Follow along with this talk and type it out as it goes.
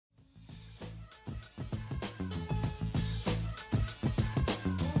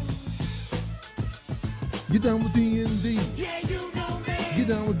Get down with D&D. Yeah, you know me. Get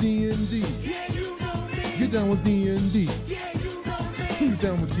down with D&D. Yeah, you know me. Get down with D&D. Yeah, you know me. Who's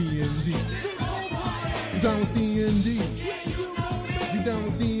down with D&D? This whole party. Get down with D&D. Yeah, you know me. Get down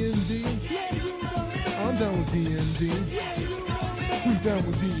with D&D. Yeah, you know me. I'm down with D&D. Yeah, you know me. Who's down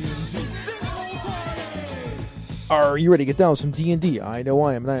with D&D? This whole party. Are you ready to get down with some D&D? I know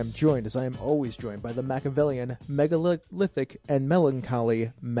I am, and I am joined, as I am always joined, by the Machiavellian, megalithic, and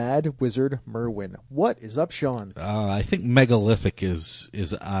melancholy Mad Wizard Merwin. What is up, Sean? I think megalithic is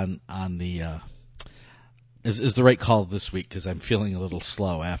on the is the right call this week because I'm feeling a little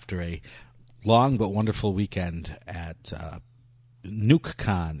slow after a long but wonderful weekend at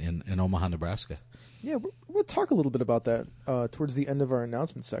NukeCon in Omaha, Nebraska. Yeah, we'll talk a little bit about that towards the end of our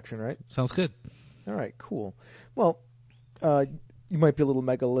announcement section, right? Sounds good. All right, cool. Well, you might be a little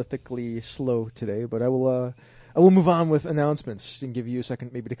megalithically slow today, but I will move on with announcements and give you a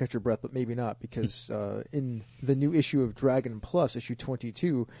second maybe to catch your breath, but maybe not, because in the new issue of Dragon Plus, issue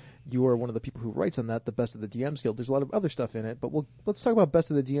 22, you are one of the people who writes on that, the Best of the DMs Guild. There's a lot of other stuff in it, but let's talk about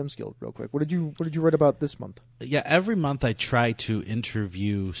Best of the DMs Guild real quick. What did you write about this month? Yeah, every month I try to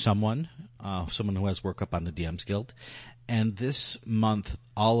interview someone who has work up on the DMs Guild. And this month,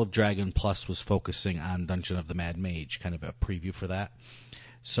 all of Dragon Plus was focusing on Dungeon of the Mad Mage, kind of a preview for that.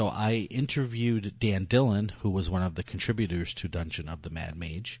 So I interviewed Dan Dillon, who was one of the contributors to Dungeon of the Mad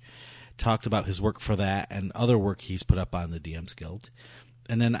Mage, talked about his work for that and other work he's put up on the DMs Guild.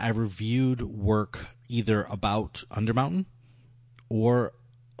 And then I reviewed work either about Undermountain or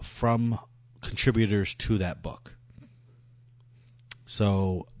from contributors to that book.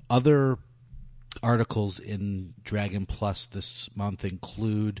 So other articles in Dragon Plus this month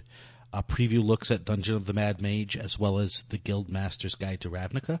include preview looks at Dungeon of the Mad Mage as well as the Guild Master's Guide to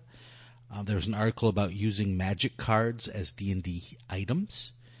Ravnica. There's an article about using magic cards as D&D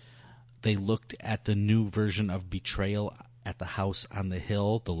items. They looked at the new version of Betrayal at the House on the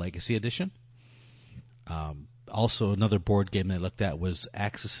Hill, the Legacy Edition. Also, another board game they looked at was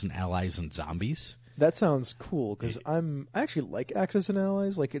Axis and Allies and Zombies. That sounds cool, because I actually like Axis and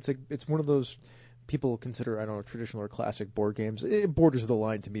Allies. Like it's one of those people consider, I don't know, traditional or classic board games. It borders the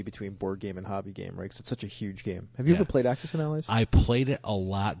line to me between board game and hobby game, right? Because it's such a huge game. Have you ever played Axis and Allies? I played it a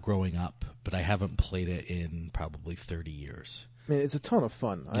lot growing up, but I haven't played it in probably 30 years. I mean, it's a ton of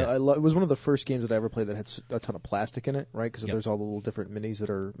fun. Yeah. It was one of the first games that I ever played that had a ton of plastic in it, right? Because there's all the little different minis that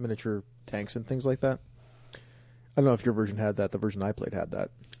are miniature tanks and things like that. I don't know if your version had that. The version I played had that.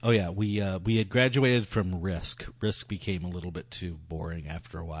 Oh yeah, we had graduated from Risk. Risk became a little bit too boring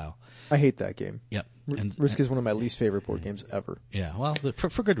after a while. I hate that game. Yep. Risk is one of my least favorite board games ever. Yeah, well,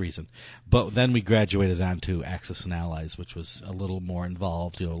 for good reason. But then we graduated on to Axis and Allies, which was a little more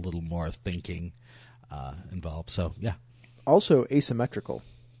involved, a little more thinking involved. So yeah. Also asymmetrical.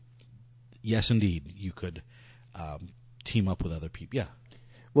 Yes, indeed. You could team up with other people. Yeah.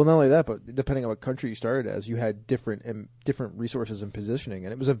 Well, not only that, but depending on what country you started as, you had different resources and positioning,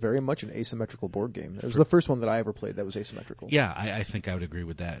 and it was very much an asymmetrical board game. It was the first one that I ever played that was asymmetrical. Yeah, I think I would agree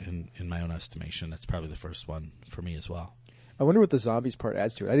with that in my own estimation. That's probably the first one for me as well. I wonder what the zombies part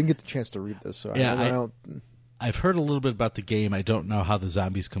adds to it. I didn't get the chance to read this, so yeah, I've heard a little bit about the game. I don't know how the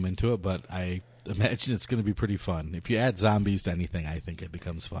zombies come into it, but I imagine it's going to be pretty fun. If you add zombies to anything, I think it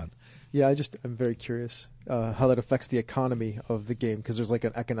becomes fun. Yeah, I'm very curious how that affects the economy of the game, because there's like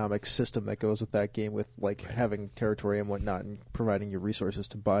an economic system that goes with that game, with like having territory and whatnot, and providing you resources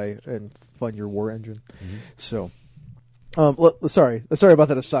to buy and fund your war engine. Mm-hmm. So, sorry about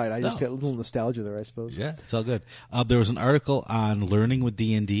that aside. I just got a little nostalgia there, I suppose. Yeah, it's all good. There was an article on learning with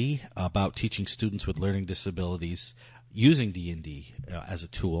D&D about teaching students with learning disabilities using D&D as a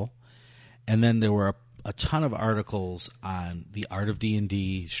tool, and then there were a ton of articles on the art of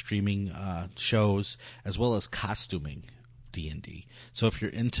D&D, streaming shows, as well as costuming D&D. So if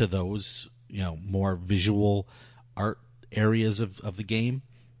you're into those, more visual art areas of the game,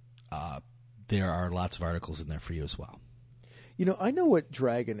 there are lots of articles in there for you as well. I know what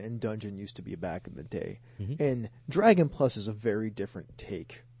Dragon and Dungeon used to be back in the day, and Dragon Plus is a very different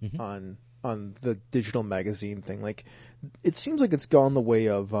take on the digital magazine thing. Like, it seems like it's gone the way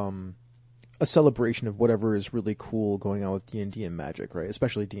of a celebration of whatever is really cool going on with D&D and Magic, right?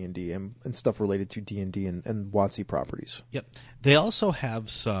 Especially D&D and stuff related to D&D and WotC properties. Yep. They also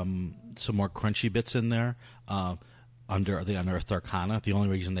have some more crunchy bits in there under the Unearthed Arcana. The only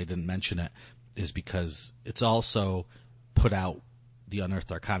reason they didn't mention it is because it's also put out, the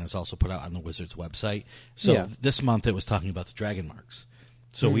Unearthed Arcana is also put out on the Wizards website. So this month it was talking about the Dragon Marks.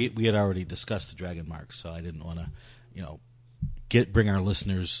 So we had already discussed the Dragon Marks, so I didn't want to, bring our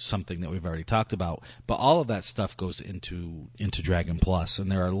listeners something that we've already talked about. But all of that stuff goes into Dragon Plus, and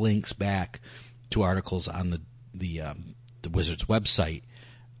there are links back 2 articles on the Wizards website,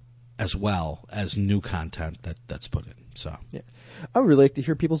 as well as new content that's put in. So Yeah, I would really like to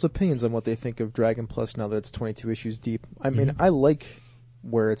hear people's opinions on what they think of Dragon Plus now that it's 22 issues deep. I mean, I like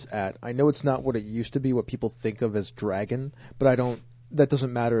where it's at. I know it's not what it used to be, what people think of as Dragon, but I don't. That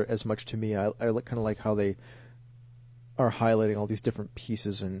doesn't matter as much to me. I kind of like how they are highlighting all these different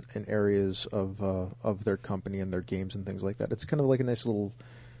pieces and areas of their company and their games and things like that. It's kind of like a nice little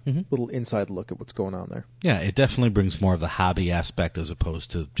inside look at what's going on there. yeah, it definitely brings more of the hobby aspect as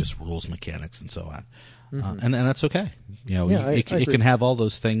opposed to just rules, mechanics, and so on. And that's okay. You know, Yeah, I it agree. can have all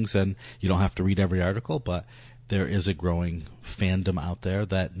those things, and you don't have to read every article, but there is a growing fandom out there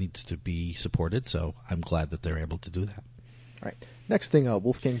that needs to be supported, so I'm glad that they're able to do that. All right. Next thing,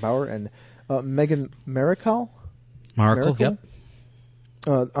 Wolfgang Bauer and Megan Marical Miracle, yep.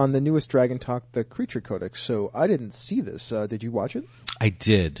 on the newest Dragon Talk, the Creature Codex. So I didn't see this. Did you watch it? I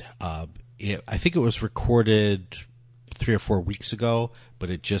did. I think it was recorded 3 or 4 weeks ago, but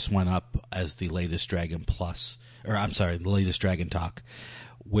it just went up as the latest Dragon Plus, or I'm sorry, the latest Dragon Talk,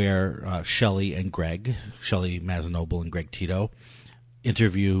 where Shelley Mazzanoble and Greg Tito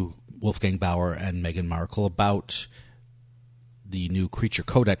interview Wolfgang Bauer and Meghan Markle about the new Creature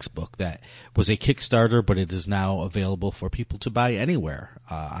Codex book that was a Kickstarter, but it is now available for people to buy anywhere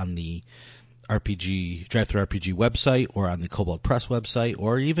on the Drive-Thru RPG website or on the Cobalt Press website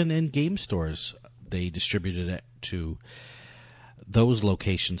or even in game stores. They distributed it to those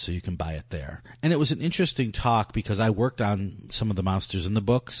locations so you can buy it there. And it was an interesting talk because I worked on some of the monsters in the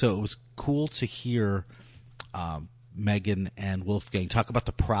book, so it was cool to hear Megan and Wolfgang talk about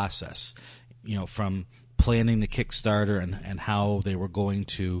the process, you know, from planning the Kickstarter and how they were going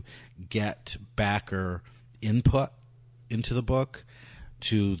to get backer input into the book,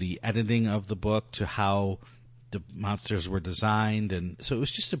 to the editing of the book, to how the monsters were designed. And so it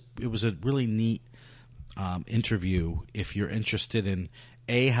was just it was a really neat interview if you're interested in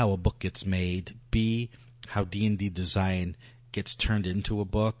A, how a book gets made, B, how D&D design gets turned into a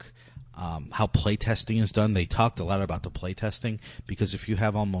book, how playtesting is done. They talked a lot about the playtesting because if you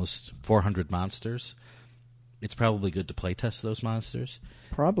have almost 400 monsters, it's probably good to playtest those monsters.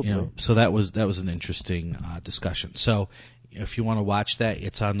 Probably. You know, so that was an interesting discussion. So if you want to watch that,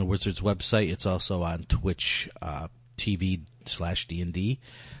 it's on the Wizards website. It's also on Twitch TV/D&D.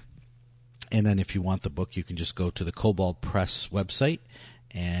 And then if you want the book, you can just go to the Cobalt Press website,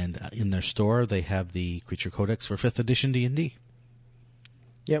 and in their store they have the Creature Codex for 5th edition D&D.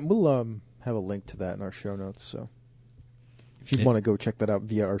 Yeah, we'll have a link to that in our show notes. So if you want to go check that out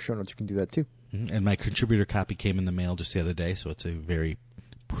via our show notes, you can do that too. And my contributor copy came in the mail just the other day, so it's a very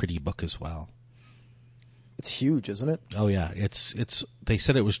pretty book as well. It's huge, isn't it? Oh yeah, it's. They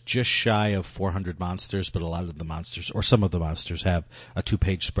said it was just shy of 400 monsters, but a lot of the monsters, or some of the monsters, have a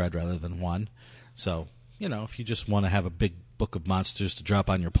 2-page spread rather than one. So you know, if you just want to have a big book of monsters to drop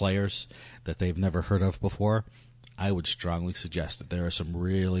on your players that they've never heard of before, I would strongly suggest that there are some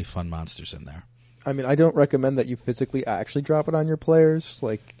really fun monsters in there. I mean, I don't recommend that you physically actually drop it on your players.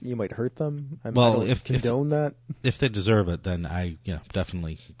 Like, you might hurt them. I don't condone that. If they deserve it, then I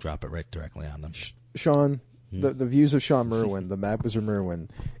definitely drop it right directly on them. Sean, the views of Sean Merwin, the Mad Wizard Merwin,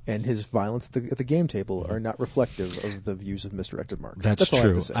 and his violence at the game table are not reflective of the views of Misdirected Mark. That's all I true.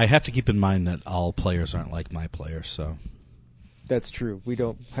 have to say. I have to keep in mind that all players aren't like my players, so... That's true. We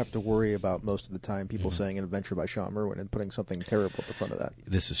don't have to worry about most of the time people saying an adventure by Sean Merwin and putting something terrible at the front of that.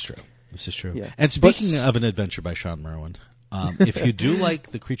 This is true. Yeah. And speaking of an adventure by Sean Merwin, if you do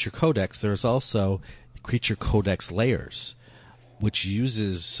like the Creature Codex, there's also Creature Codex Layers, which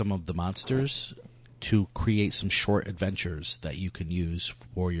uses some of the monsters to create some short adventures that you can use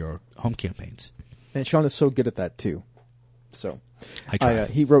for your home campaigns. And Sean is so good at that, too. So I try.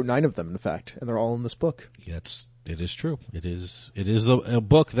 he wrote 9 of them, in fact, and they're all in this book. It is true. It is a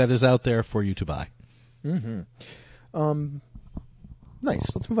book that is out there for you to buy.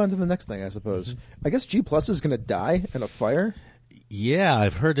 Nice. Let's move on to the next thing, I suppose. I guess G Plus is going to die in a fire. Yeah,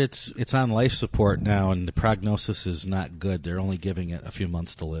 I've heard it's on life support now, and the prognosis is not good. They're only giving it a few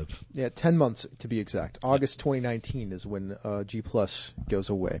months to live. Yeah, 10 months to be exact. August 2019 is when G Plus goes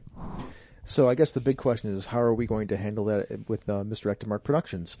away. So I guess the big question is, how are we going to handle that with Misdirected Mark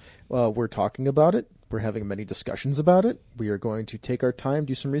Productions? We're talking about it. We're having many discussions about it. We are going to take our time,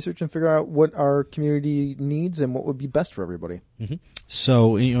 do some research, and figure out what our community needs and what would be best for everybody. Mm-hmm.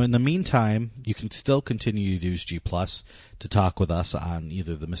 So, in the meantime, you can still continue to use G Plus to talk with us on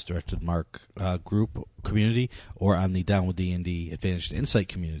either the Misdirected Mark group community or on the Down with D&D Advantaged Insight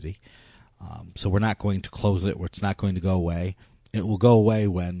community. So we're not going to close it. It's not going to go away. It will go away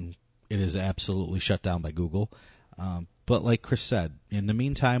when it is absolutely shut down by Google. But like Chris said, in the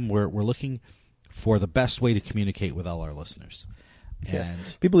meantime, we're looking for the best way to communicate with all our listeners. Yeah. And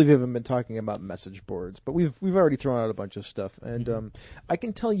People have even been talking about message boards, but we've already thrown out a bunch of stuff. And I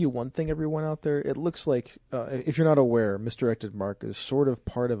can tell you one thing, everyone out there. It looks like, if you're not aware, Misdirected Mark is sort of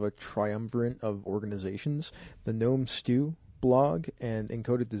part of a triumvirate of organizations: the Gnome Stew blog and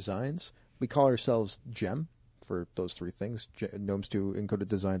Encoded Designs. We call ourselves GEM for those three things: Gnome Stew, Encoded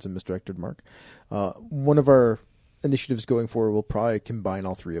Designs, and Misdirected Mark. One of our initiatives going forward will probably combine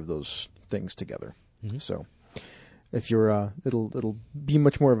all three of those things together. So. If you're, it'll be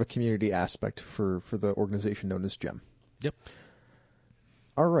much more of a community aspect for the organization known as GEM. Yep.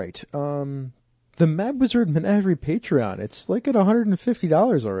 All right. The Mad Wizard Menagerie Patreon. It's like at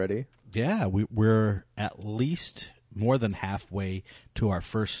 $150 already. Yeah, we're at least more than halfway to our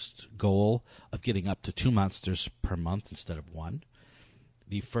first goal of getting up to 2 monsters per month instead of 1.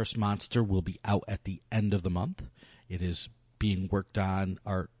 The first monster will be out at the end of the month. It is being worked on,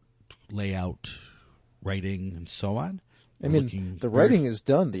 art, layout, writing, and so on. I mean, the writing is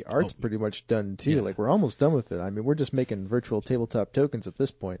done. The art's pretty much done, too. Yeah. Like, we're almost done with it. I mean, we're just making virtual tabletop tokens at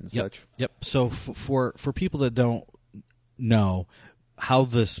this point and such. Yep. So for people that don't know, how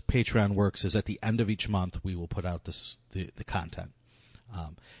this Patreon works is at the end of each month we will put out the content.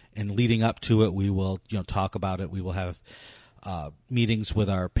 And leading up to it, we will talk about it. We will have meetings with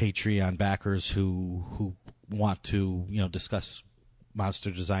our Patreon backers who want to discuss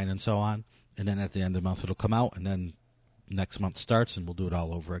monster design and so on. And then at the end of the month it'll come out, and then next month starts, and we'll do it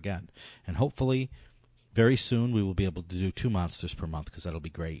all over again. And hopefully very soon we will be able to do 2 monsters per month, because that'll be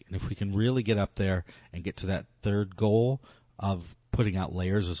great. And if we can really get up there and get to that third goal of putting out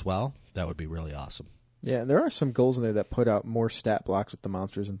layers as well, that would be really awesome. Yeah, and there are some goals in there that put out more stat blocks with the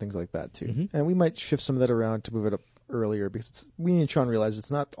monsters and things like that, too. And we might shift some of that around to move it up earlier, because we and Sean realize it's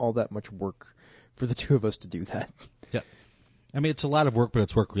not all that much work for the two of us to do that. Yep. I mean, it's a lot of work, but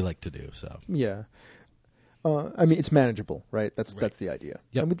it's work we like to do. So Yeah. I mean, it's manageable, right? That's the idea.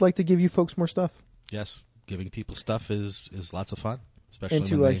 Yep. And we'd like to give you folks more stuff. yes, giving people stuff is lots of fun, especially And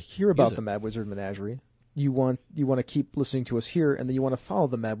to when they hear about use the it. Mad Wizard Menagerie, you want to keep listening to us here, and then you want to follow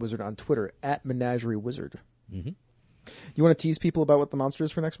the Mad Wizard on Twitter at Menagerie Wizard. Mhm. You want to tease people about what the monster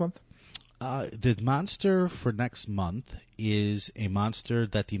is for next month? The monster for next month is a monster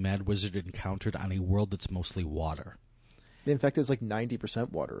that the Mad Wizard encountered on a world that's mostly water. In fact, it's like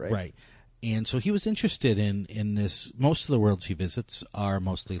 90% water, right? Right. And so he was interested in this. Most of the worlds he visits are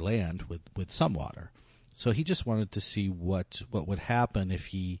mostly land with some water. So he just wanted to see what would happen if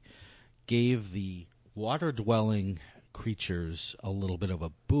he gave the water-dwelling creatures a little bit of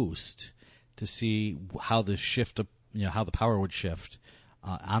a boost to see how the shift of, how the power would shift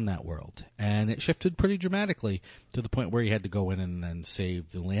on that world. And it shifted pretty dramatically to the point where he had to go in and then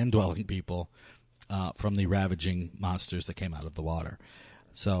save the land-dwelling people from the ravaging monsters that came out of the water.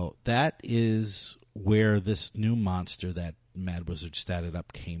 So that is where this new monster that Mad Wizard statted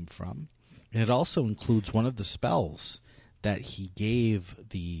up came from. And it also includes one of the spells that he gave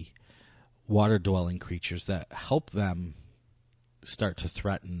the water-dwelling creatures that help them start to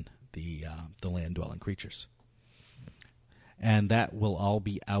threaten the land-dwelling creatures. And that will all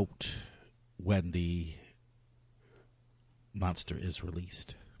be out when the monster is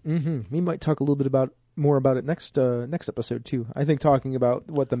released. We might talk a little bit more about it next episode too. I think talking about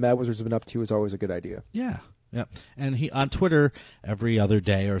what the Mad Wizards have been up to is always a good idea. Yeah. And he on Twitter every other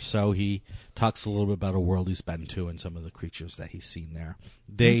day or so he talks a little bit about a world he's been to and some of the creatures that he's seen there.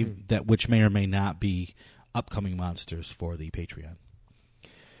 That which may or may not be upcoming monsters for the Patreon.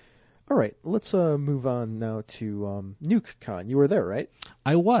 All right, let's move on now to NukeCon. You were there, right?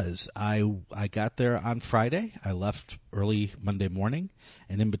 I was. I got there on Friday. I left early Monday morning,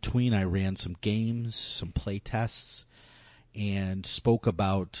 and in between I ran some games, some play tests, and spoke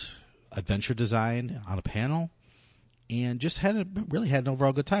about adventure design on a panel, and just really had an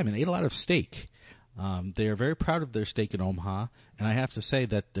overall good time and ate a lot of steak. They are very proud of their steak in Omaha, and I have to say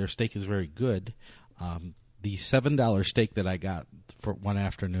that their steak is very good. The $7 steak that I got for one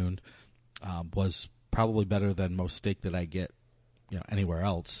afternoon was probably better than most steak that I get, anywhere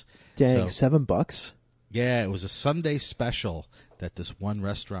else. Dang, So- $7? Yeah, it was a Sunday special that this one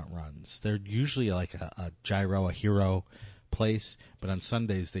restaurant runs. They're usually like a gyro, a hero place, but on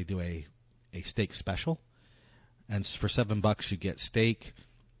Sundays they do a steak special. And for $7 you get steak,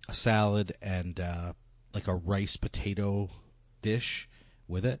 a salad, and like a rice potato dish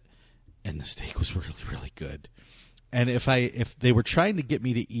with it. And the steak was really, really good. And if they were trying to get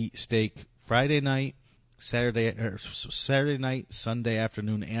me to eat steak Friday night, Saturday night, Sunday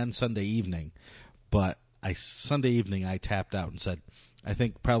afternoon, and Sunday evening, but Sunday evening I tapped out and said, I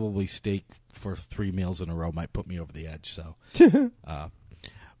think probably steak for 3 meals in a row might put me over the edge. So,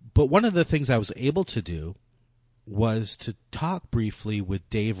 But one of the things I was able to do was to talk briefly with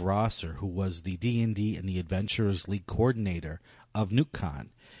Dave Rosser, who was the D&D and the Adventurers League coordinator of NukeCon.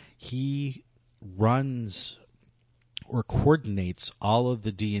 He runs or coordinates all of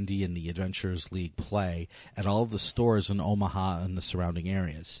the D&D and the Adventurers League play at all of the stores in Omaha and the surrounding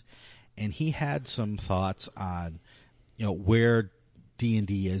areas. And he had some thoughts on, where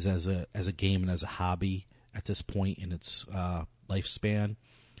D&D is as a game and as a hobby at this point in its lifespan,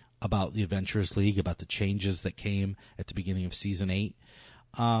 about the Adventurers League, about the changes that came at the beginning of Season 8,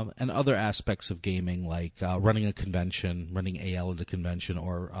 and other aspects of gaming like running a convention, running AL at a convention,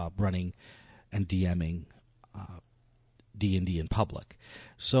 or running and DMing D&D in public.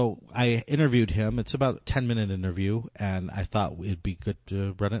 So I interviewed him. It's about a 10-minute interview, and I thought it'd be good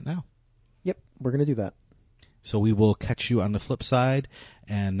to run it now. Yep, we're going to do that. So we will catch you on the flip side,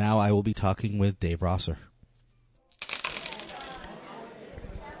 and now I will be talking with Dave Rosser.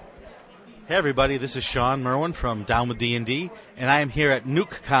 Hey everybody, this is Sean Merwin from Down with D&D, and I am here at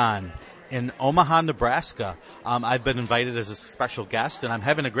NukeCon in Omaha, Nebraska. I've been invited as a special guest, and I'm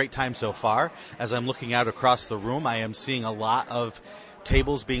having a great time so far. As I'm looking out across the room, I am seeing a lot of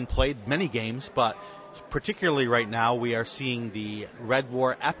tables being played, many games, but particularly right now we are seeing the Red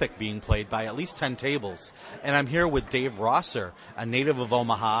War Epic being played by at least 10 tables. And I'm here with Dave Rosser, a native of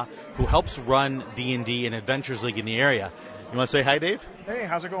Omaha, who helps run D&D and Adventures League in the area. You want to say hi, Dave? Hey,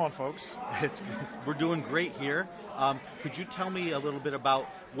 how's it going, folks? We're doing great here. Could you tell me a little bit about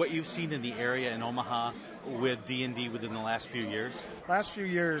what you've seen in the area in Omaha with D&D within the last few years? Last few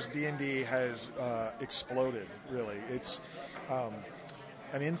years, D&D has exploded, really. It's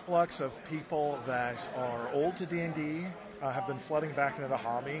an influx of people that are old to D&D, have been flooding back into the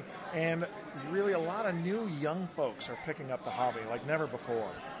hobby, and really a lot of new young folks are picking up the hobby like never before.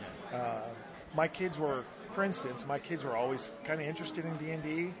 My kids were always kind of interested in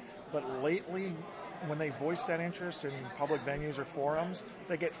D&D, but lately, when they voice that interest in public venues or forums,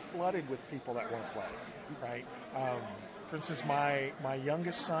 they get flooded with people that want to play, right? For instance, my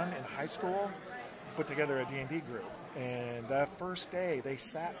youngest son in high school put together a D&D group, and that first day, they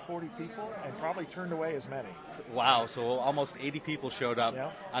sat 40 people and probably turned away as many. Wow, so almost 80 people showed up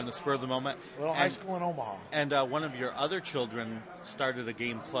on the spur of the moment. Little high school in Omaha. And one of your other children started a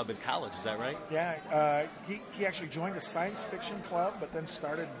game club in college, is that right? Yeah, he actually joined a science fiction club, but then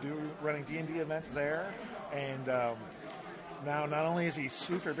started running D&D events there. And now not only is he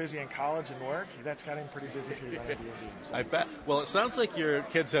super busy in college and work, that's got him pretty busy too running D&D. So. I bet. Well, it sounds like your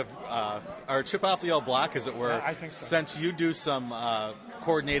kids are a chip off the old block, as it were. Yeah, I think so. Since you do some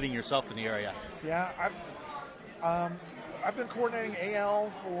coordinating yourself in the area. Yeah, I've been coordinating AL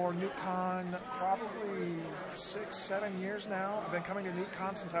for NukeCon probably 6-7 years now. I've been coming to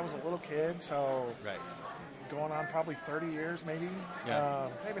NukeCon since I was a little kid, so going on probably 30 years maybe. Yeah.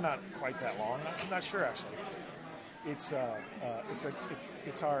 Maybe not quite that long. I'm not sure actually. It's one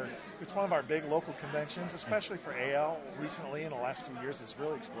of our big local conventions, especially for AL. Recently, in the last few years, it's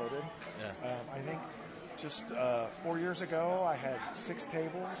really exploded. Yeah. I think just 4 years ago, I had 6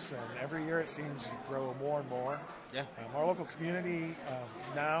 tables, and every year it seems to grow more and more. Yeah. Our local community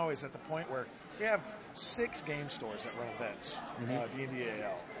now is at the point where we have 6 game stores that run events, D&D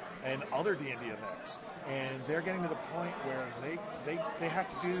AL, and other D&D events. And they're getting to the point where they have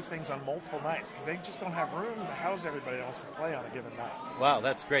to do things on multiple nights because they just don't have room to house everybody that wants to play on a given night. Wow,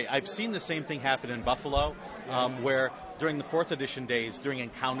 that's great. I've seen the same thing happen in Buffalo, where during the 4th edition days, during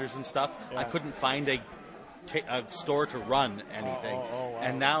encounters and stuff, I couldn't find a store to run anything. Wow.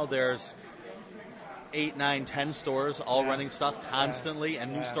 And now there's 8, 9, 10 stores all running stuff constantly,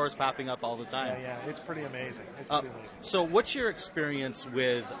 and new stores popping up all the time. Yeah, it's pretty amazing. So what's your experience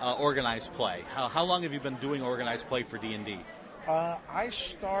with organized play? How long have you been doing organized play for D&D? I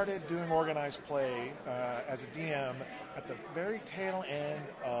started doing organized play as a DM at the very tail end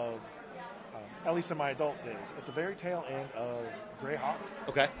of, at least in my adult days, at the very tail end of Greyhawk.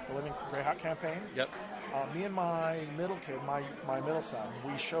 Okay. The Living Greyhawk campaign. Yep. Me and my middle kid, my middle son,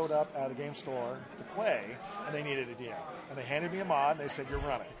 we showed up at a game store to play, and they needed a DM. And they handed me a mod, and they said, "You're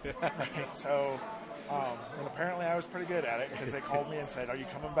running." Right? So, and apparently I was pretty good at it because they called me and said, "Are you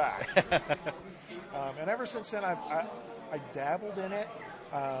coming back?" And ever since then, I dabbled in it.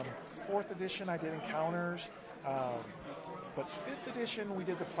 4th edition, I did encounters. But 5th edition, we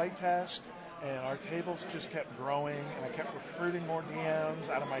did the play test, and our tables just kept growing, and I kept recruiting more DMs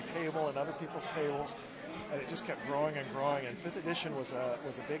out of my table and other people's tables, and it just kept growing and growing. And 5th edition was a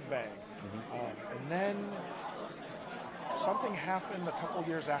big bang. And then something happened a couple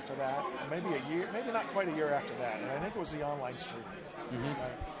years after that, maybe a year, maybe not quite a year after that, and I think it was the online streaming.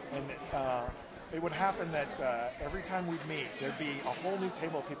 And it would happen that every time we'd meet, there'd be a whole new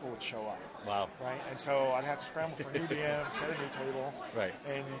table of people would show up. Wow. Right, and so I'd have to scramble for new DMs, set a new table. Right.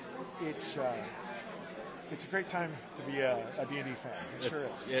 And it's a great time to be a D&D fan. It sure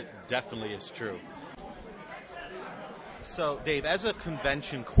is. It definitely is true. So, Dave, as a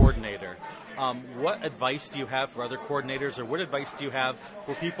convention coordinator, what advice do you have for other coordinators, or what advice do you have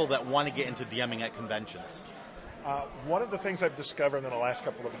for people that want to get into DMing at conventions? One of the things I've discovered in the last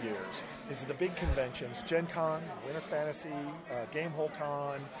couple of years is that the big conventions, Gen Con, Winter Fantasy, Gamehole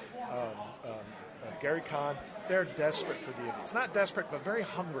Con, Gary Con, they're desperate for DMs. Not desperate, but very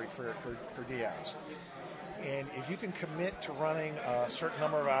hungry for DMs. And if you can commit to running a certain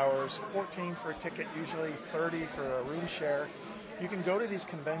number of hours, 14 for a ticket, usually 30 for a room share, you can go to these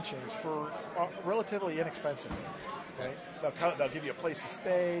conventions for relatively inexpensive. Right? They'll give you a place to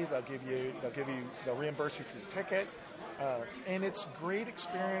stay. They'll reimburse you for your ticket, and it's a great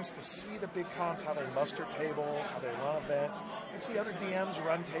experience to see the big cons, how they muster tables, how they run events, and see other DMs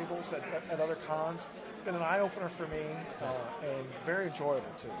run tables at other cons. It's been an eye opener for me, and very enjoyable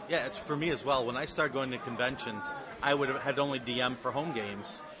too. Yeah, it's for me as well. When I started going to conventions, I would have had only DM for home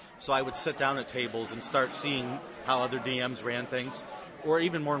games, so I would sit down at tables and start seeing how other DMs ran things, or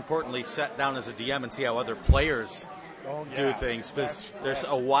even more importantly, sit down as a DM and see how other players do things, because there's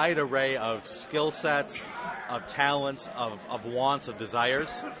a wide array of skill sets, of talents, of wants, of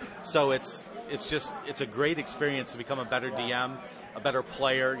desires. So it's a great experience to become a better DM, a better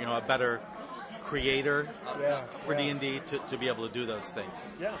player, a better creator for D&D to be able to do those things.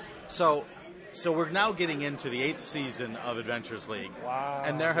 Yeah. So we're now getting into the 8th season of Adventures League,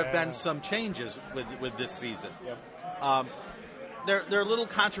 and there have been some changes with this season. Yep. They're a little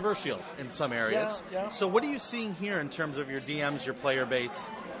controversial in some areas. Yeah. So what are you seeing here in terms of your DMs, your player base,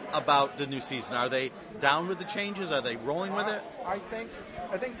 about the new season? Are they down with the changes? Are they rolling with it? I think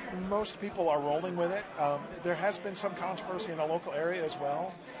most people are rolling with it. There has been some controversy in the local area as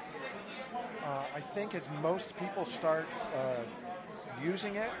well. I think as most people start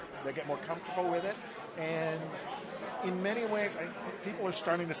using it, they get more comfortable with it, and in many ways, people are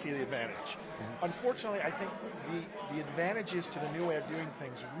starting to see the advantage. Unfortunately, I think the advantages to the new way of doing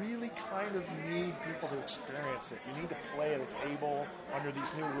things really kind of need people to experience it. You need to play at a table under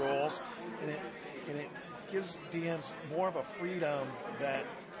these new rules, and it gives DMs more of a freedom that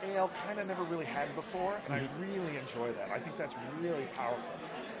AL kind of never really had before, and I really enjoy that. I think that's really powerful.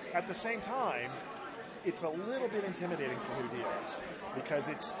 At the same time, it's a little bit intimidating for new DMs because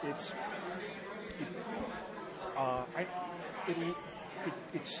it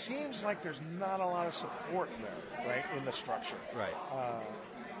seems like there's not a lot of support there, right, in the structure. Right.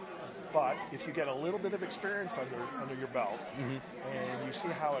 But if you get a little bit of experience under your belt, and you see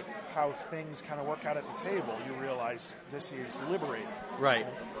how things kind of work out at the table, you realize this is liberating. Right.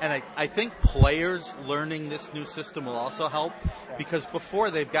 And I think players learning this new system will also help, because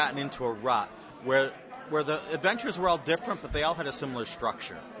before they've gotten into a rut where the adventures were all different, but they all had a similar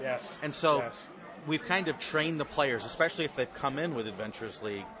structure. Yes. And so we've kind of trained the players, especially if they've come in with Adventures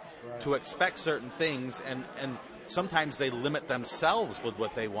League, to expect certain things, and sometimes they limit themselves with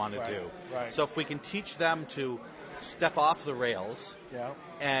what they want to do. Right. So if we can teach them to step off the rails,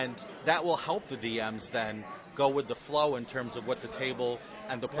 and that will help the DMs then go with the flow in terms of what the table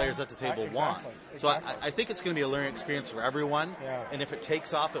and the players at the table want. So I think it's going to be a learning experience for everyone, and if it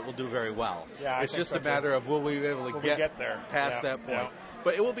takes off, it will do very well. It's just a matter of will we be able to get there past that point.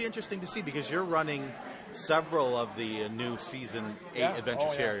 But it will be interesting to see, because you're running several of the new Season 8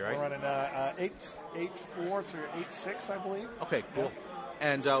 Adventures here, right? We're running 8.4 through 8.6, I believe. Okay, cool.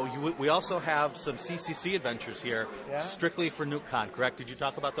 And we also have some CCC adventures here, strictly for NewtCon, correct? Did you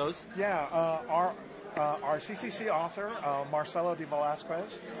talk about those? Yeah, our CCC author, Marcelo de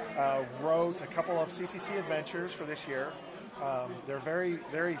Velasquez, wrote a couple of CCC adventures for this year. They're very,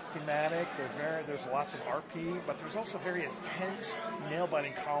 very thematic. There's lots of RP, but there's also very intense,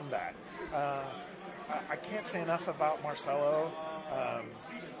 nail-biting combat. I can't say enough about Marcelo.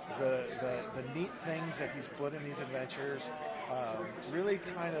 The neat things that he's put in these adventures really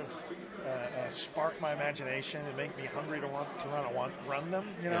kind of spark my imagination and make me hungry to want to run them.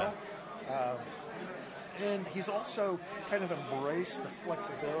 You know. And he's also kind of embraced the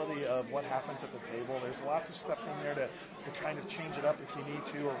flexibility of what happens at the table. There's lots of stuff in there to kind of change it up if you need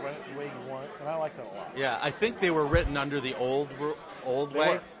to, or run it the way you want, and I like that a lot. Yeah, I think they were written under the old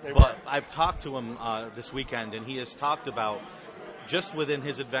way, They but were. I've talked to him this weekend, and he has talked about just within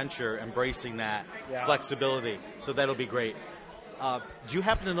his adventure embracing that flexibility, so that'll be great. Do you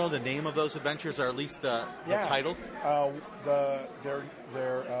happen to know the name of those adventures, or at least the title? They're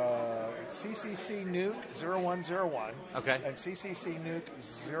CCC Nuke 0101. Okay. And CCC Nuke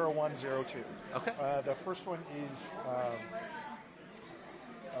 0102. Okay. The first one is.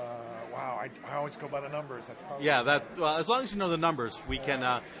 Wow, I always go by the numbers. That's probably Well, as long as you know the numbers, we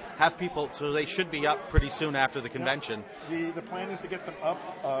can have people. So they should be up pretty soon after the convention. The plan is to get them up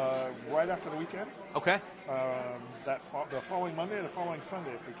right after the weekend. Okay. The following Monday or the following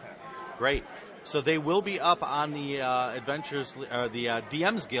Sunday, if we can. Great. So they will be up on the Adventures, or the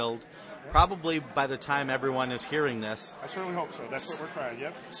DMs Guild, probably by the time everyone is hearing this. I certainly hope so. That's what we're trying.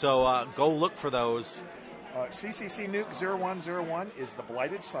 Yep. So go look for those. CCC Nuke 0101 is the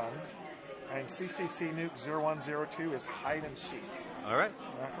Blighted Sun, and CCC Nuke 0102 is Hide and Seek. All right.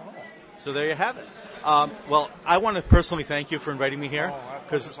 Rock and roll. So there you have it. Well, I want to personally thank you for inviting me here,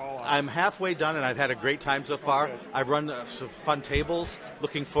 because I'm halfway done and I've had a great time so far. Good. I've run some fun tables.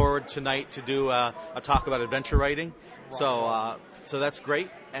 Looking forward tonight to do a talk about adventure writing. So that's great.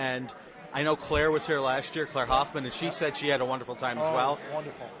 And I know Claire was here last year, Claire Hoffman, and she said she had a wonderful time as well.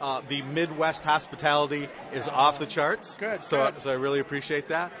 Wonderful. The Midwest hospitality is off the charts. Good. So I really appreciate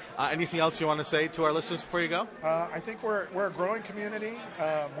that. Anything else you want to say to our listeners before you go? I think we're a growing community.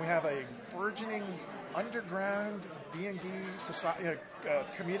 We have a burgeoning underground D&D society,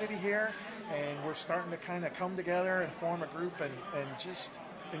 community here, and we're starting to kind of come together and form a group and just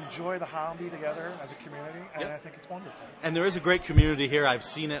enjoy the hobby together as a community, and I think it's wonderful. And there is a great community here. I've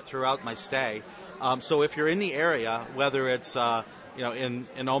seen it throughout my stay. So if you're in the area, whether it's in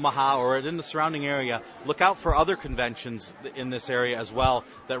Omaha or in the surrounding area, look out for other conventions in this area as well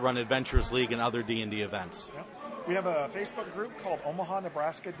that run Adventurers League and other D&D events. Yep. We have a Facebook group called Omaha,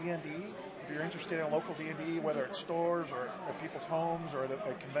 Nebraska D&D. If you're interested in local D&D, whether it's stores or at people's homes or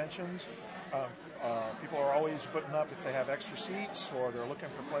at conventions, people are always putting up if they have extra seats or they're looking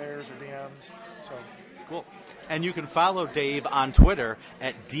for players or DMs. So cool. And you can follow Dave on Twitter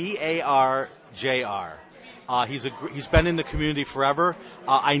at DARJR. He's been in the community forever.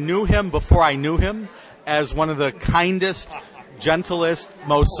 I knew him before I knew him as one of the kindest, gentlest,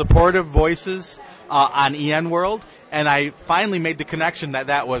 most supportive voices on EN World, and I finally made the connection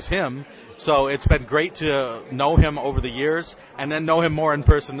that was him. So it's been great to know him over the years and then know him more in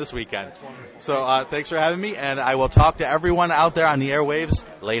person this weekend. So thanks for having me, and I will talk to everyone out there on the airwaves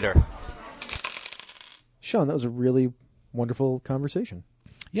later. Sean, that was a really wonderful conversation.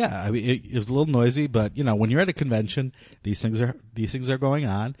 Yeah, I mean, it was a little noisy, but when you're at a convention, these things are going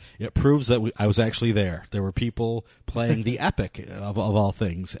on. It proves that I was actually there. There were people playing the Epic of all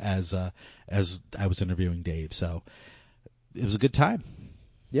things as I was interviewing Dave. So it was a good time.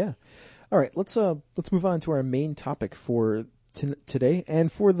 Yeah. All right, let's move on to our main topic for today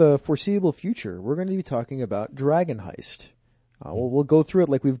and for the foreseeable future. We're going to be talking about Dragon Heist. We'll go through it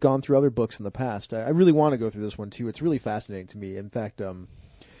like we've gone through other books in the past. I really want to go through this one too. It's really fascinating to me. In fact,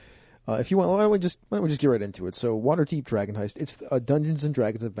 if you want, why don't we just get right into it? So, Waterdeep Dragon Heist. It's a Dungeons and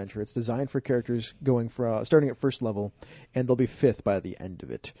Dragons adventure. It's designed for characters starting at first level, and they'll be 5th by the end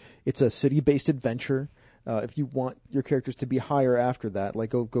of it. It's a city-based adventure. If you want your characters to be higher after that,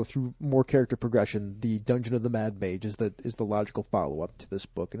 like go through more character progression, the Dungeon of the Mad Mage is the logical follow-up to this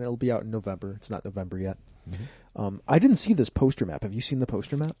book, and it'll be out in November. It's not November yet. Mm-hmm. I didn't see this poster map. Have you seen the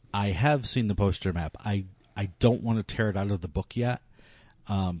poster map? I have seen the poster map. I don't want to tear it out of the book yet.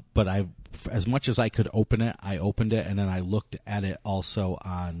 But as much as I could open it, I opened it, and then I looked at it also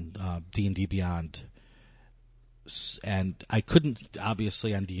on D&D Beyond. And I couldn't,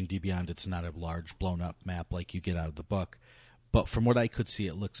 obviously, on D&D Beyond, it's not a large, blown-up map like you get out of the book. But from what I could see,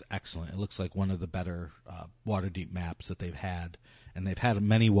 it looks excellent. It looks like one of the better Waterdeep maps that they've had. And they've had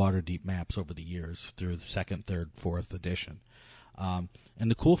many Waterdeep maps over the years through the 2nd, 3rd, 4th edition. And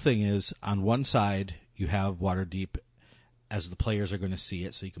the cool thing is, on one side, you have Waterdeep as the players are going to see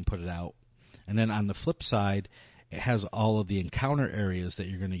it, so you can put it out. And then on the flip side, it has all of the encounter areas that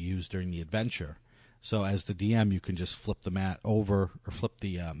you're going to use during the adventure. So as the DM, you can just flip the map over,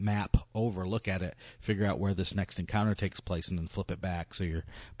 look at it, figure out where this next encounter takes place, and then flip it back so your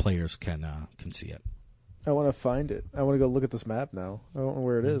players can see it. I want to find it. I want to go look at this map now. I don't know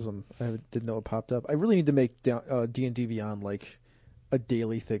where it is. I didn't know it popped up. I really need to make D&D Beyond like a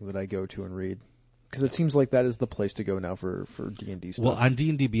daily thing that I go to and read. Because it seems like that is the place to go now for D&D stuff. Well, on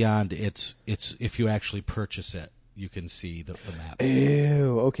D&D Beyond, it's if you actually purchase it, you can see the map.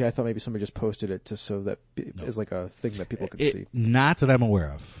 Ew. Okay, I thought maybe somebody just posted it just so that is like a thing that people can see. Not that I'm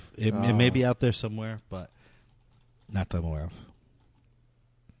aware of. It may be out there somewhere, but not that I'm aware of.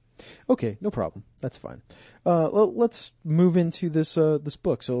 Okay, no problem. That's fine. Let's move into this this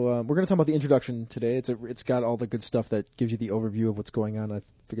book. So we're going to talk about the introduction today. It's got all the good stuff that gives you the overview of what's going on. I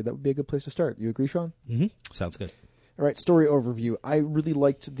figured that would be a good place to start. You agree, Sean? Mm-hmm. Sounds good. All right, story overview. I really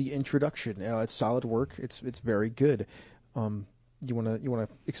liked the introduction. It's solid work. It's very good. You wanna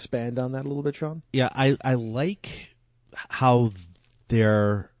expand on that a little bit, Sean? Yeah, I like how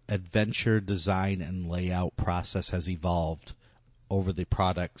their adventure design and layout process has evolved over the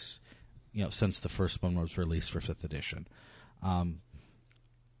products, since the first one was released for 5th edition.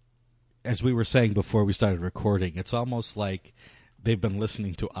 As we were saying before we started recording, it's almost like they've been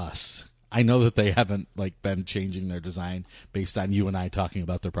listening to us. I know that they haven't been changing their design based on you and I talking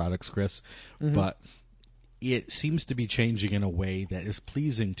about their products, Chris, but it seems to be changing in a way that is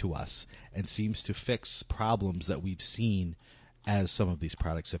pleasing to us and seems to fix problems that we've seen as some of these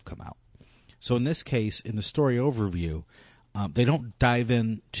products have come out. So in this case, in the story overview, they don't dive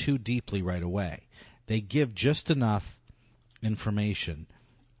in too deeply right away. They give just enough information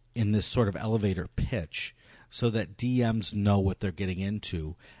in this sort of elevator pitch so that DMs know what they're getting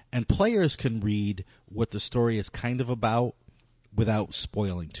into, and players can read what the story is kind of about without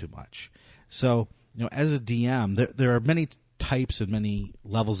spoiling too much. So, as a DM, there are many types and many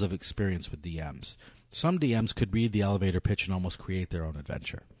levels of experience with DMs. Some DMs could read the elevator pitch and almost create their own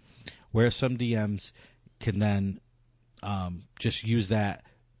adventure, whereas some DMs can then just use that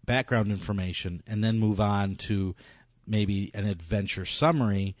background information and then move on to maybe an adventure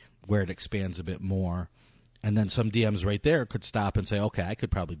summary where it expands a bit more. And then some DMs right there could stop and say, okay, I could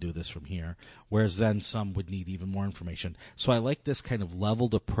probably do this from here. Whereas then some would need even more information. So I like this kind of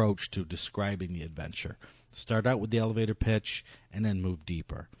leveled approach to describing the adventure. Start out with the elevator pitch and then move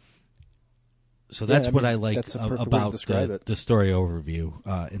deeper. So that's what I like about the story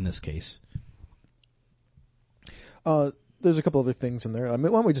overview in this case. There's a couple other things in there. Why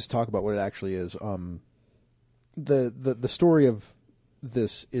don't we just talk about what it actually is? The story of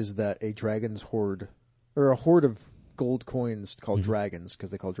this is that a dragon's horde, or a horde of gold coins called dragons,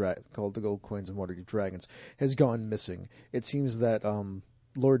 because they called the gold coins in Waterdeep dragons, has gone missing. It seems that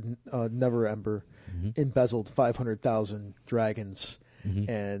Lord Neverember embezzled 500,000 dragons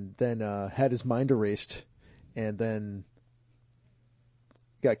and then had his mind erased, and then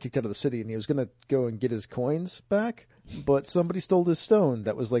got kicked out of the city, and he was going to go and get his coins back, but somebody stole his stone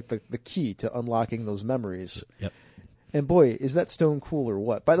that was like the key to unlocking those memories. Yep. And boy, is that stone cool or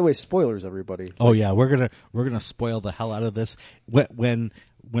what? By the way, spoilers, everybody. Oh yeah, we're gonna spoil the hell out of this. When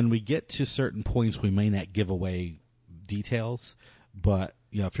we get to certain points, we may not give away details, but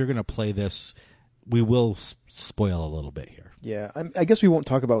if you're gonna play this, we will spoil a little bit here. Yeah, I guess we won't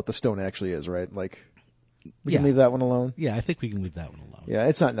talk about what the stone actually is, right? We can leave that one alone. Yeah, I think we can leave that one alone. Yeah,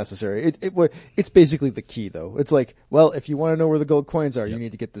 it's not necessary. It's basically the key, though. It's like, well, if you want to know where the gold coins are, you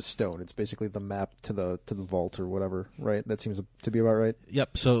need to get this stone. It's basically the map to the vault or whatever, right? That seems to be about right.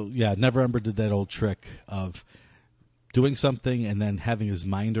 Yep. So yeah, Neverember did that old trick of doing something and then having his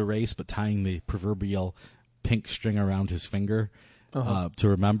mind erased, but tying the proverbial pink string around his finger to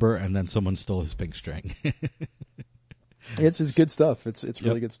remember, and then someone stole his pink string. It's good stuff. It's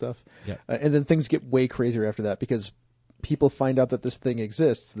really good stuff. Yep. And then things get way crazier after that because people find out that this thing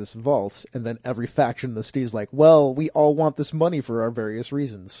exists, this vault, and then every faction in the city is like, well, we all want this money for our various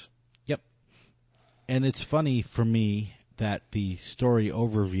reasons. Yep. And it's funny for me that the story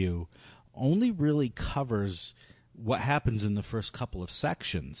overview only really covers what happens in the first couple of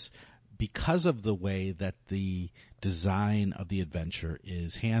sections because of the way that the design of the adventure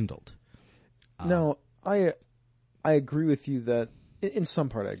is handled. Now, I agree with you that in some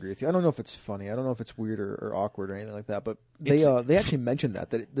part I agree with you. I don't know if it's funny. I don't know if it's weird or awkward or anything like that. But they actually mentioned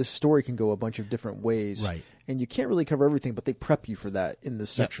that this story can go a bunch of different ways, right? And you can't really cover everything. But they prep you for that in this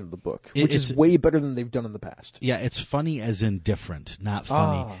section of the book, which is way better than they've done in the past. Yeah, it's funny as in different, not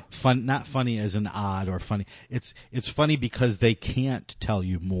funny. Not funny as in odd or funny. It's funny because they can't tell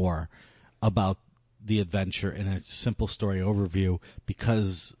you more about the adventure in a simple story overview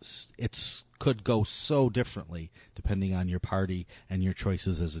because it's could go so differently depending on your party and your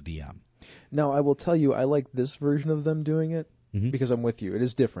choices as a DM. Now, I will tell you, I like this version of them doing it because I'm with you. It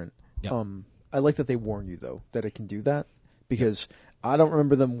is different. Yep. I like that they warn you, though, that it can do that because I don't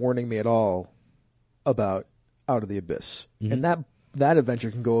remember them warning me at all about Out of the Abyss. And that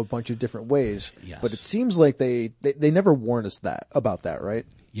adventure can go a bunch of different ways, but it seems like they never warned us about that, right?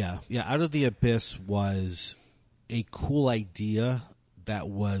 Yeah. Out of the Abyss was a cool idea that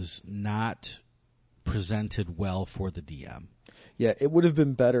was not presented well for the DM. Yeah, it would have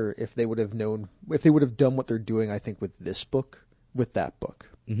been better if they would have known, if they would have done what they're doing, I think, with this book, with that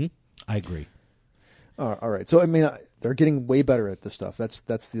book. Mm-hmm. I agree. All right. So I mean, they're getting way better at this stuff. That's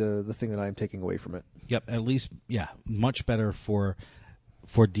the thing that I'm taking away from it. Yep, at least, yeah, much better for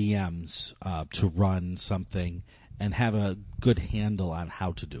DMs to run something and have a good handle on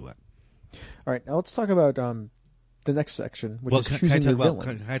how to do it. All right. Now let's talk about the next section, which is Can I choosing your talk about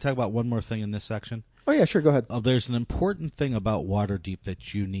villain. can I talk about one more thing in this section? Oh yeah, sure. Go ahead. There's an important thing about Waterdeep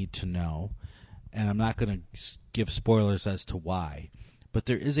that you need to know, and I'm not going to give spoilers as to why, but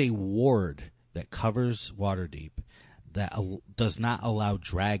there is a ward that covers Waterdeep that does not allow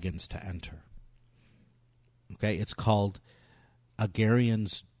dragons to enter. Okay, it's called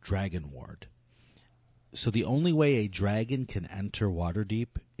Agarian's Dragon Ward. So the only way a dragon can enter Waterdeep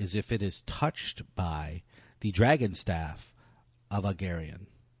is if it is touched by the dragon staff of Agarian.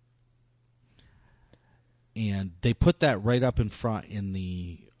 And they put that right up in front in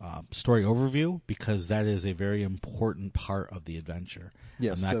the story overview because that is a very important part of the adventure.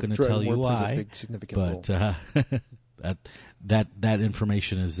 Yes, I'm not the going to tell you Dragon Ward plays a why, big, significant but that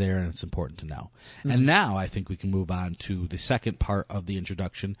information is there and it's important to know. And now I think we can move on to the second part of the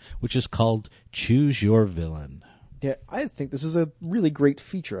introduction, which is called Choose Your Villain. Yeah, I think this is a really great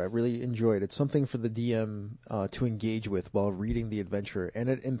feature. I really enjoyed it. It's something for the DM to engage with while reading the adventure, and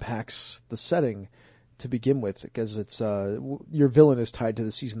it impacts the setting to begin with because it's your villain is tied to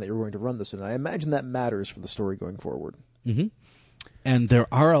the season that you're going to run this in. I imagine that matters for the story going forward. Mm-hmm. And there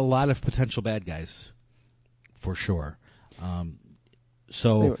are a lot of potential bad guys, for sure.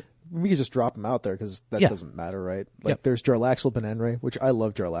 So Anyway, we could just drop them out there because that Yeah. doesn't matter, right? Like Yep. there's Jarlaxle Benenre, which I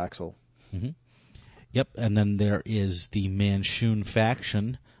love Jarlaxle. Yep, and then there is the Manchun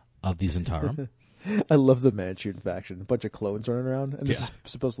faction of the Zentarum. I love the Manchun faction. A bunch of clones running around, and this Yeah.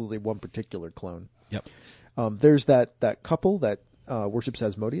 is supposedly one particular clone. Yep. There's that couple that worships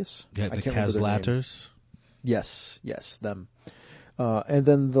Asmodeus. Yeah, I the can't remember their name. Caslatters. Yes, them. And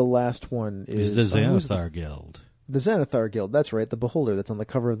then the last one Is is the who's Xanathar Guild. The Xanathar Guild. That's right, the Beholder that's on the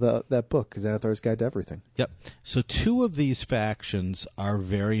cover of that book, Xanathar's Guide to Everything. Yep. So two of these factions are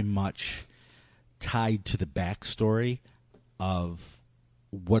very much tied to the backstory of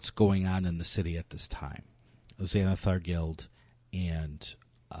what's going on in the city at this time. The Xanathar Guild and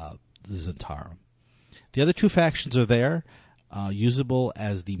the Zentarum. The other two factions are there, usable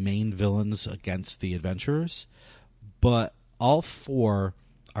as the main villains against the adventurers, but all four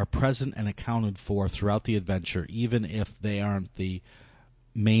are present and accounted for throughout the adventure, even if they aren't the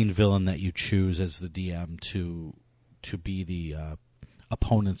main villain that you choose as the DM to be the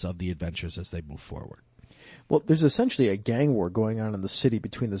opponents of the adventures as they move forward. Well, there's essentially a gang war going on in the city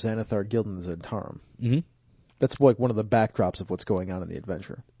between the Xanathar Guild and the Zentarum. Mm-hmm. That's like one of the backdrops of what's going on in the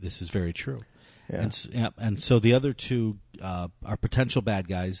adventure. This is very true. Yeah. And so the other two are potential bad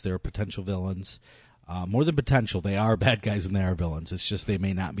guys. They're potential villains. More than potential, they are bad guys and they are villains. It's just they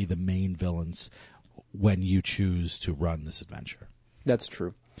may not be the main villains when you choose to run this adventure. That's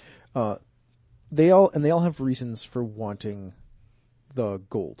true. They all have reasons for wanting the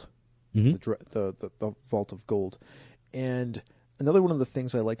gold, Mhm. the vault of gold. And another one of the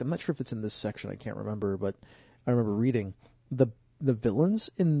things I liked, I'm not sure if it's in this section, I can't remember, but I remember reading the villains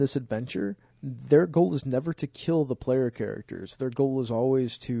in this adventure. Their goal is never to kill the player characters. Their goal is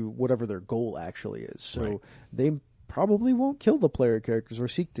always to whatever their goal actually is. So Right. they probably won't kill the player characters or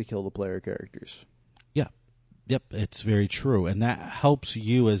seek to kill the player characters. Yeah. Yep, it's very true. And that helps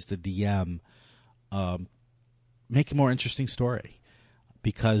you as the DM make a more interesting story.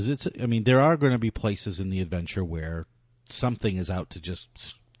 Because there are going to be places in the adventure where something is out to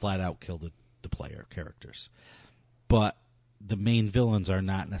just flat out kill the player characters. But the main villains are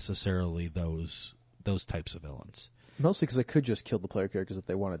not necessarily those types of villains. Mostly because they could just kill the player characters if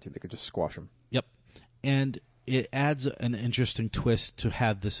they wanted to. They could just squash them. Yep. And it adds an interesting twist to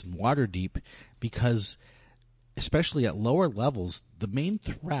have this in Waterdeep because, especially at lower levels, the main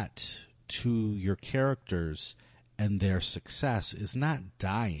threat to your characters and their success is not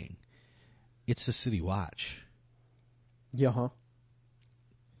dying. It's the City Watch. Yeah, huh?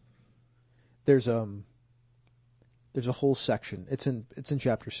 There's a whole section. It's in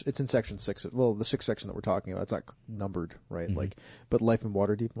chapters. It's in section 6. Well, the 6th section that we're talking about. It's not numbered, right? Mhm. But Life in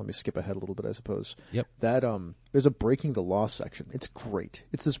Waterdeep. Let me skip ahead a little bit, I suppose. Yep. That there's a Breaking the Law section. It's great.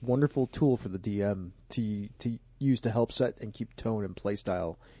 It's this wonderful tool for the DM to use to help set and keep tone and play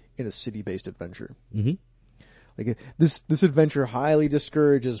style in a city-based adventure. Mm-hmm. Like this adventure highly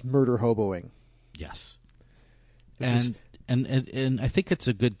discourages murder hoboing. Yes. This is- And I think it's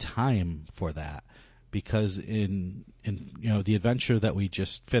a good time for that because in the adventure that we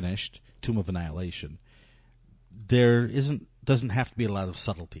just finished, Tomb of Annihilation, doesn't have to be a lot of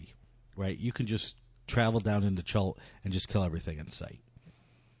subtlety, right? You can just travel down into Chult and just kill everything in sight.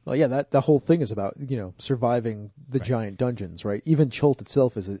 Well, yeah, that whole thing is about surviving the Right. giant dungeons, right? Even Chult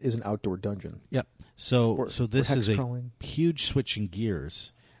itself is an outdoor dungeon. Yep. So Or- so this or is a hex-crawling. huge switch in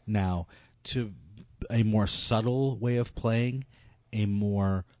gears now to a more subtle way of playing, a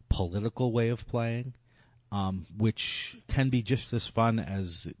more political way of playing, which can be just as fun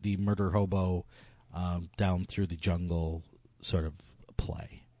as the murder hobo down through the jungle sort of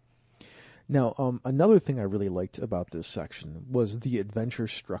play. Now, another thing I really liked about this section was the adventure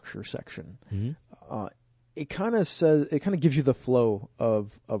structure section. It kind of gives you the flow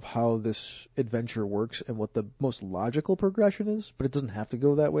of how this adventure works and what the most logical progression is, but it doesn't have to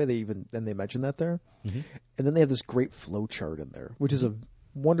go that way. They mention that there, and then they have this great flow chart in there, which is a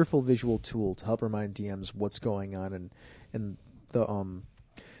wonderful visual tool to help remind DMs what's going on and the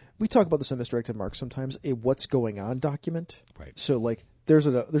we talk about this in Misdirected Marks sometimes, a what's going on document. Right. So like there's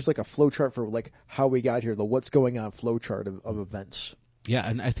like a flow chart for like how we got here, the what's going on flow chart of events. Yeah,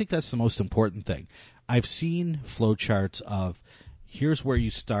 and I think that's the most important thing. I've seen flowcharts of here's where you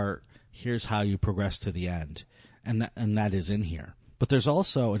start, here's how you progress to the end, and that is in here. But there's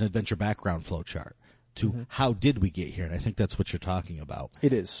also an adventure background flowchart to how did we get here, and I think that's what you're talking about.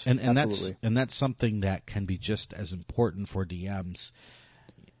 It is. And absolutely. that's something that can be just as important for DMs.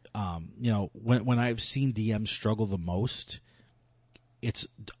 When I've seen DMs struggle the most, it's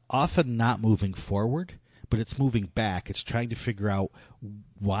often not moving forward, but it's moving back. It's trying to figure out,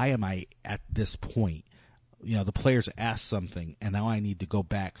 why am I at this point? The players asked something, and now I need to go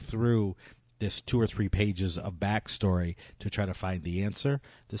back through this 2 or 3 pages of backstory to try to find the answer.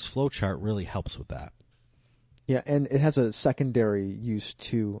 This flowchart really helps with that. Yeah, and it has a secondary use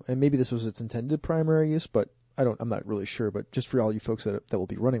too, and maybe this was its intended primary use, but I'm not really sure. But just for all you folks that will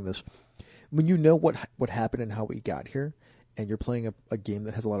be running this, when you know what happened and how we got here, and you're playing a game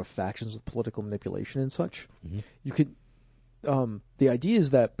that has a lot of factions with political manipulation and such, you could. The idea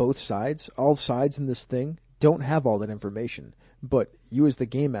is that all sides in this thing, don't have all that information, but you as the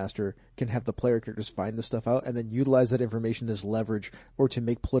game master can have the player characters find this stuff out and then utilize that information as leverage or to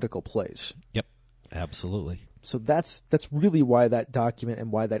make political plays. Yep, absolutely. So that's really why that document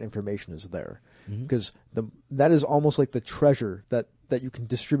and why that information is there, because that is almost like the treasure that you can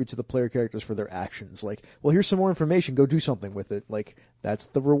distribute to the player characters for their actions. Like, well, here's some more information. Go do something with it. Like, that's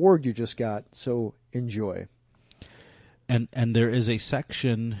the reward you just got. So enjoy. And there is a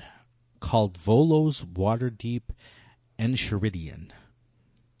section called Volo's Waterdeep Enchiridion.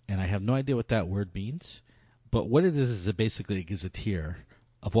 And I have no idea what that word means, but what it is basically a gazetteer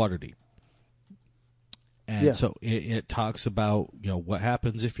of Waterdeep. And so it talks about, what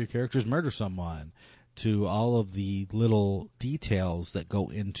happens if your characters murder someone, to all of the little details that go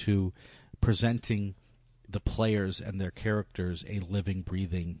into presenting the players and their characters a living,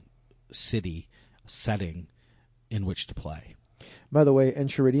 breathing city setting in which to play. By the way,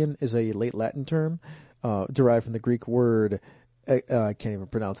 Enchiridion is a late Latin term derived from the Greek word. I can't even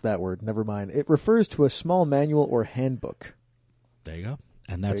pronounce that word. Never mind. It refers to a small manual or handbook. There you go.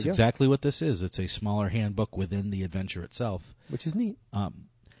 And that's you go. exactly what this is. It's a smaller handbook within the adventure itself. Which is neat.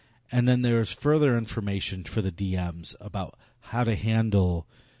 And then there's further information for the DMs about how to handle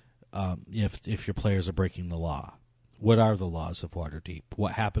if your players are breaking the law. What are the laws of Waterdeep?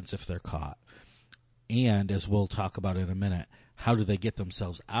 What happens if they're caught? And, as we'll talk about in a minute, how do they get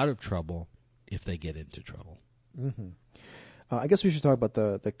themselves out of trouble if they get into trouble? I guess we should talk about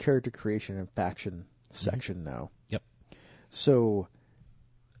the character creation and faction section now. Yep. So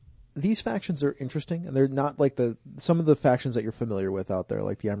these factions are interesting, and they're not like some of the factions that you're familiar with out there,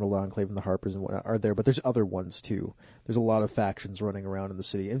 like the Emerald Enclave and the Harpers and whatnot, are there, but there's other ones too. There's a lot of factions running around in the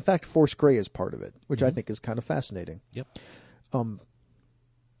city. In fact, Force Grey is part of it, which I think is kind of fascinating. Yep.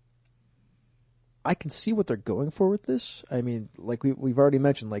 I can see what they're going for with this. I mean, like we've already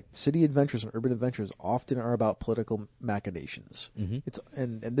mentioned, like city adventures and urban adventures often are about political machinations. It's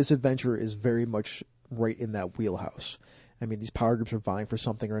and this adventure is very much right in that wheelhouse. I mean, these power groups are vying for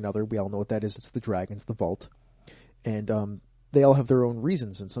something or another. We all know what that is. It's the dragons, the vault, and they all have their own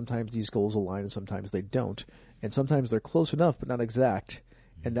reasons. And sometimes these goals align, and sometimes they don't. And sometimes they're close enough, but not exact.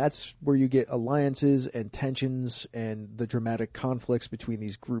 And that's where you get alliances and tensions and the dramatic conflicts between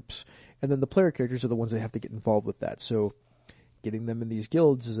these groups. And then the player characters are the ones that have to get involved with that. So getting them in these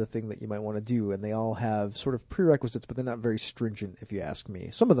guilds is a thing that you might want to do. And they all have sort of prerequisites, but they're not very stringent, if you ask me.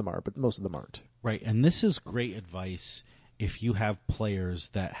 Some of them are, but most of them aren't. Right. And this is great advice if you have players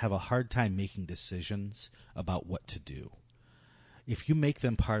that have a hard time making decisions about what to do. If you make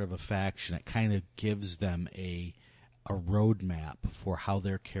them part of a faction, it kind of gives them a roadmap for how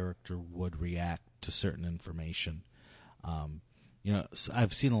their character would react to certain information.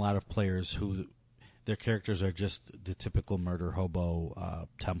 I've seen a lot of players who their characters are just the typical murder hobo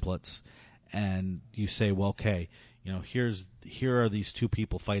templates, and you say, well, okay, here are these two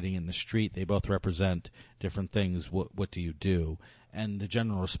people fighting in the street. They both represent different things. What do you do? And the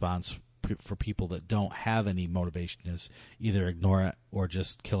general response for people that don't have any motivation is either ignore it or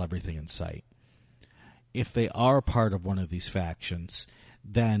just kill everything in sight. If they are part of one of these factions,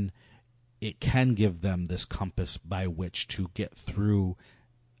 then it can give them this compass by which to get through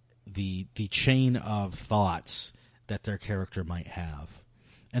the chain of thoughts that their character might have.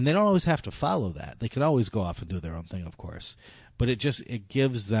 And they don't always have to follow that. They can always go off and do their own thing, of course. But it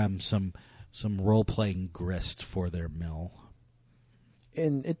gives them some role-playing grist for their mill.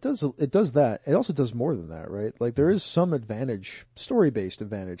 And it does that. It also does more than that, right? Like, there is some advantage, story-based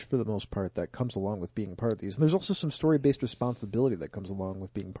advantage for the most part, that comes along with being part of these. And there's also some story-based responsibility that comes along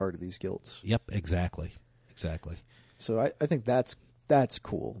with being part of these guilds. Yep, exactly. So I think that's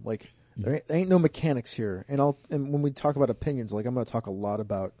cool. Like, there ain't no mechanics here. And when we talk about opinions, like, I'm going to talk a lot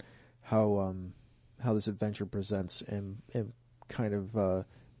about how this adventure presents and kind of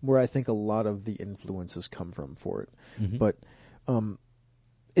where I think a lot of the influences come from for it. Mm-hmm. But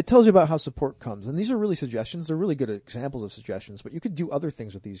it tells you about how support comes. And these are really suggestions. They're really good examples of suggestions. But you could do other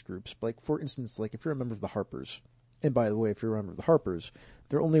things with these groups. Like, for instance, like if you're a member of the Harpers, and by the way, if you're a member of the Harpers,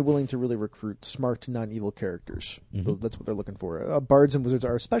 they're only willing to really recruit smart, non-evil characters. Mm-hmm. That's what they're looking for. Bards and wizards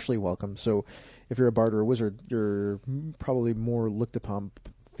are especially welcome. So if you're a bard or a wizard, you're probably more looked upon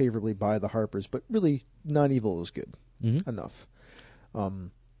favorably by the Harpers. But really, non-evil is good enough.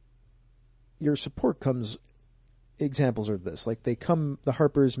 Your support comes... Examples are this. Like, the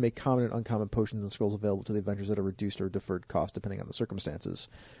Harpers make common and uncommon potions and scrolls available to the adventurers at a reduced or deferred cost, depending on the circumstances.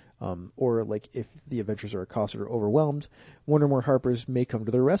 Or, like, if the adventurers are accosted or overwhelmed, one or more Harpers may come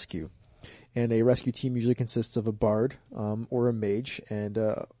to their rescue. And a rescue team usually consists of a bard or a mage and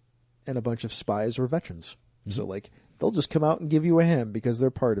a bunch of spies or veterans. Mm-hmm. So, like, they'll just come out and give you a hand because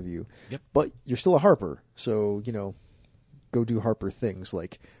they're part of you. Yep. But you're still a Harper, so, go do Harper things,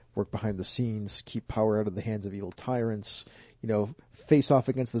 like work behind the scenes, keep power out of the hands of evil tyrants, face off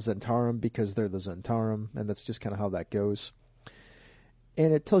against the Zentarum because they're the Zentarum, and that's just kind of how that goes.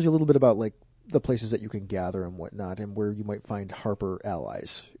 And it tells you a little bit about, like, the places that you can gather and whatnot, and where you might find Harper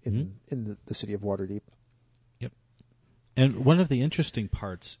allies in the city of Waterdeep. Yep. And one of the interesting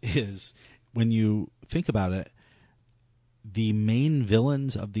parts is, when you think about it, the main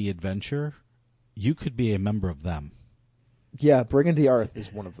villains of the adventure, you could be a member of them. Yeah, Brigand Arth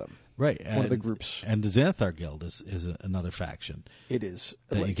is one of them. Right. One of the groups. And the Xanathar Guild is another faction. It is.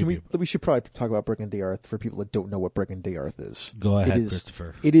 Like, we should probably talk about Brigand Arth for people that don't know what Brigand Arth is. Go ahead,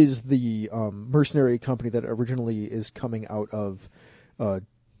 Christopher. It is the mercenary company that originally is coming out of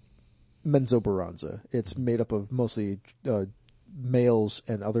Menzoberranza. It's made up of mostly males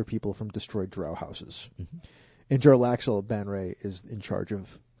and other people from destroyed drow houses. Mm-hmm. And Jarlaxle Banray is in charge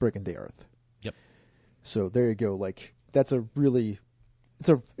of Brigand Arth. Yep. So there you go. Like, that's a really,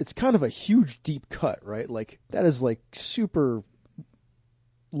 it's kind of a huge deep cut, right? Like, that is like super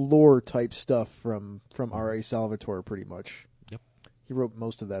lore type stuff from R.A. Salvatore, pretty much. Yep. He wrote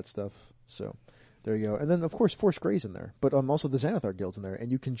most of that stuff. So there you go. And then, of course, Force Grey's in there, but also the Xanathar Guild's in there.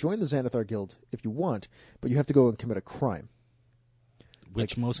 And you can join the Xanathar Guild if you want, but you have to go and commit a crime.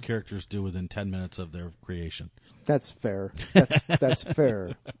 Which most characters do within 10 minutes of their creation. That's fair. That's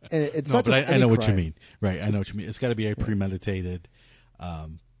fair. And it's not just I know any what you crime. mean. Right, I know what you mean. It's got to be a premeditated, a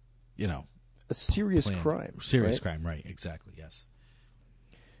serious plan. crime. Serious right? crime, right, exactly, yes.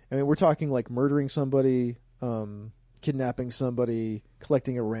 I mean, we're talking like murdering somebody, kidnapping somebody,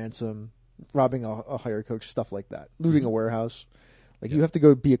 collecting a ransom, robbing a hire coach, stuff like that, looting a warehouse. Like, you have to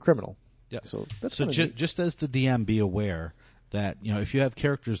go be a criminal. Yeah. So that's so kinda neat. just as the DM, be aware that, if you have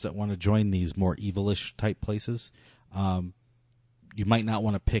characters that want to join these more evilish type places, you might not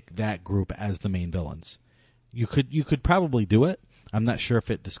want to pick that group as the main villains. You could probably do it. I'm not sure if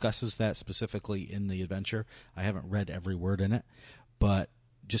it discusses that specifically in the adventure. I haven't read every word in it, but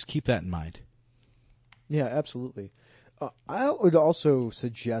just keep that in mind. Yeah, absolutely. I would also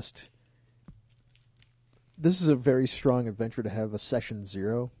suggest this is a very strong adventure to have a session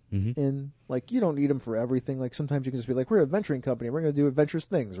 0 in. Like, you don't need them for everything. Like, sometimes you can just be like, we're an adventuring company, we're going to do adventurous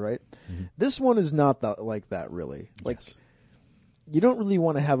things, right? Mm-hmm. This one is not like that, really. Like, yes. You don't really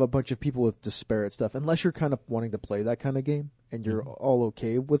want to have a bunch of people with disparate stuff unless you're kind of wanting to play that kind of game and you're all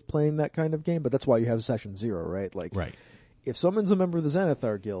okay with playing that kind of game. But that's why you have session 0, right? Like, right. If someone's a member of the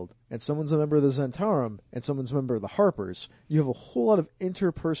Xanathar Guild and someone's a member of the Zentarum and someone's a member of the Harpers, you have a whole lot of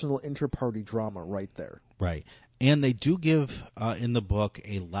interpersonal, inter-party drama right there. Right. And they do give, in the book,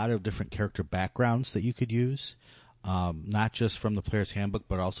 a lot of different character backgrounds that you could use. not just from the Player's Handbook,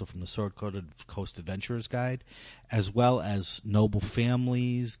 but also from the Sword Coast Adventurer's Guide, as well as noble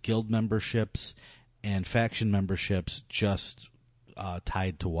families, guild memberships, and faction memberships just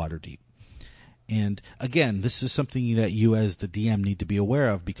tied to Waterdeep. And again, this is something that you as the DM need to be aware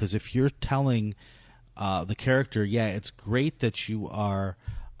of, because if you're telling the character, yeah, it's great that you are,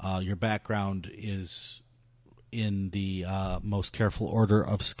 your background is in the most careful order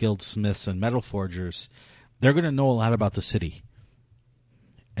of skilled smiths and metal forgers, they're going to know a lot about the city.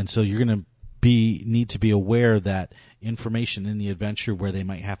 And so you're going to need to be aware that information in the adventure where they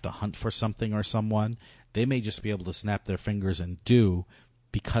might have to hunt for something or someone, they may just be able to snap their fingers and do,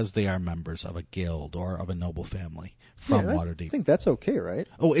 because they are members of a guild or of a noble family from Waterdeep. I think that's okay, right?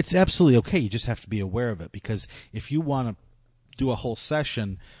 Oh, it's absolutely okay. You just have to be aware of it, because if you want to do a whole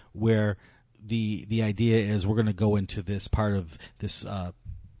session where the idea is we're going to go into this part of this,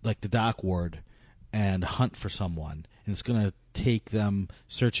 like the dock ward, and hunt for someone, and it's going to take them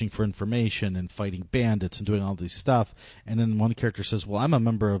searching for information and fighting bandits and doing all this stuff, and then one character says, well, I'm a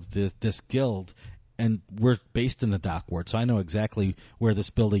member of this guild, and we're based in the dock ward, so I know exactly where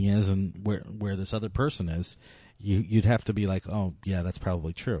this building is and where this other person is. You'd have to be like, oh, yeah, that's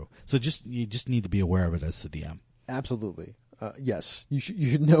probably true. So you just need to be aware of it as the DM. Absolutely. Yes. You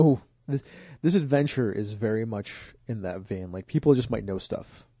should know this adventure is very much in that vein. Like, people just might know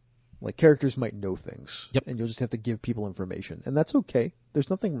stuff. Like, characters might know things. Yep. And you'll just have to give people information. And that's okay.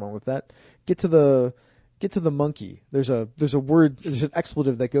 There's nothing wrong with that. Get to the monkey. There's an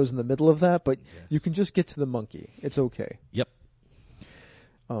expletive that goes in the middle of that, but you can just get to the monkey. It's okay. Yep.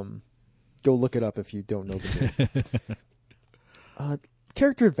 Go look it up if you don't know the name.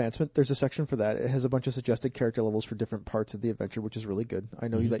 Character advancement, there's a section for that. It has a bunch of suggested character levels for different parts of the adventure, which is really good. I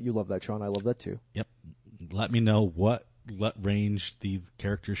know that you love that, Sean. I love that too. Yep. Let me know what range the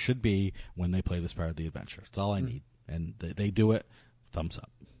characters should be when they play this part of the adventure. That's all I need. And they do it. Thumbs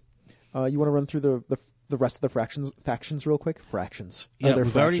up. You want to run through the rest of the factions real quick? Fractions. Yeah,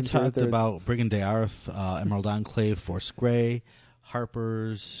 we've already talked about Brigand Dearth, Emerald Enclave, Force Grey,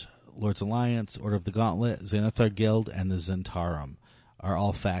 Harper's, Lord's Alliance, Order of the Gauntlet, Xanathar Guild, and the Zentarum are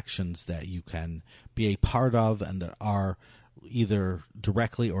all factions that you can be a part of and that are either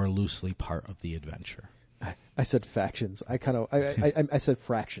directly or loosely part of the adventure. I said factions. I said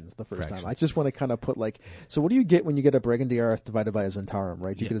fractions the first time. I just want to kind of put so what do you get when you get a Brigand Dearth divided by a Zentarum,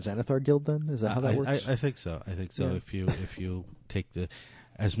 right? Do you get a Xanathar Guild then? Is that how that works? I think so. Yeah. If you take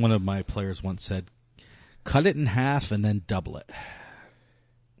as one of my players once said, cut it in half and then double it.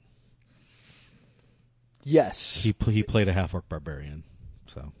 Yes. He played a half-orc barbarian,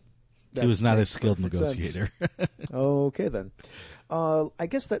 so he was not a skilled negotiator. Okay, then. I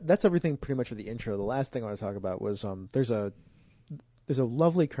guess that's everything pretty much for the intro. The last thing I want to talk about was there's a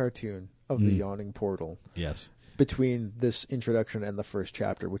lovely cartoon of the Yawning Portal. Yes. Between this introduction and the first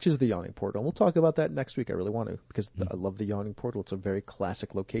chapter, which is the Yawning Portal. And we'll talk about that next week. I really want to, because I love the Yawning Portal. It's a very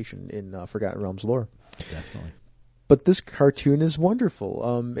classic location in Forgotten Realms lore. Definitely. But this cartoon is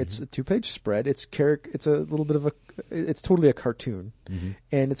wonderful. It's a 2-page spread. It's a little bit of it's totally a cartoon,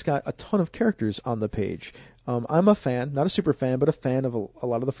 and it's got a ton of characters on the page. I'm a fan, not a super fan, but a fan of a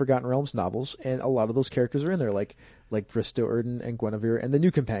lot of the Forgotten Realms novels, and a lot of those characters are in there, like Bristow, Erden, and Guinevere, and the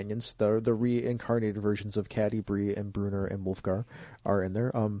new companions, the reincarnated versions of Caddy, Bree, and Brunner, and Wolfgar are in there.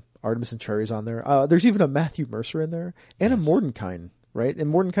 Artemis and Cherry's on there. There's even a Matthew Mercer in there, and a Mordenkainen, right?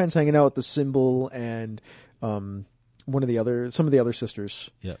 And Mordenkainen's hanging out with the Symbol and some of the other sisters.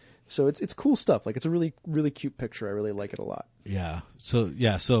 Yeah. So it's cool stuff. Like, it's a really, really cute picture. I really like it a lot. Yeah. So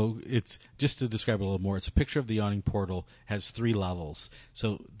it's, just to describe it a little more, it's a picture of the Yawning Portal, has 3 levels.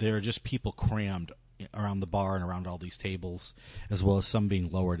 So there are just people crammed around the bar and around all these tables, as well as some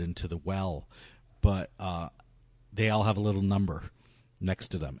being lowered into the well. But they all have a little number next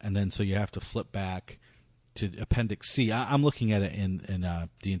to them. And then so you have to flip back to Appendix C. I'm looking at it in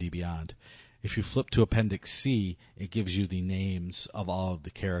D&D Beyond. If you flip to Appendix C, it gives you the names of all of the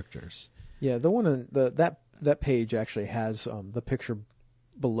characters. Yeah, the one in that page actually has the picture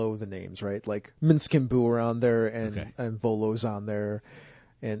below the names, right? Like Minsc and Boo are on there, and Volo's on there,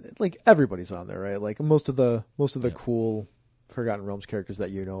 and like everybody's on there, right? Like most of the cool Forgotten Realms characters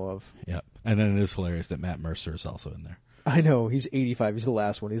that you know of. Yep. And then it is hilarious that Matt Mercer is also in there. I know, he's 85. He's the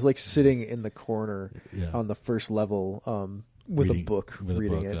last one. He's like sitting in the corner on the first level with a book,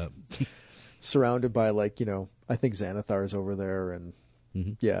 reading it. Surrounded by I think Xanathar's over there, and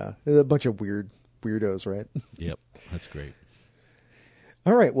a bunch of weirdos, right? Yep, that's great.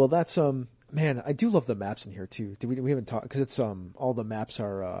 All right, well that's man, I do love the maps in here too. We haven't talked, because it's all the maps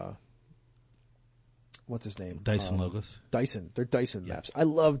are what's his name? Dyson Logos. Dyson. They're Dyson maps. I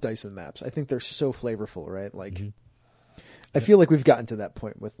love Dyson maps. I think they're so flavorful, right? Like I feel like we've gotten to that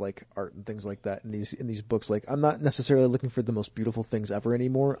point with like art and things like that in these books. Like I'm not necessarily looking for the most beautiful things ever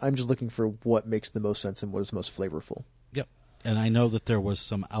anymore. I'm just looking for what makes the most sense and what is most flavorful. Yep. And I know that there was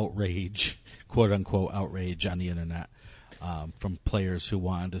some outrage, quote unquote outrage, on the internet from players who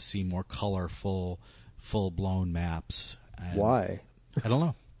wanted to see more colorful, full-blown maps. And Why? I don't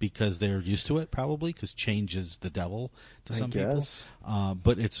know. Because they're used to it, probably, because change is the devil to some people.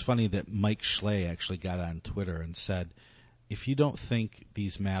 But it's funny that Mike Schley actually got on Twitter and said, if you don't think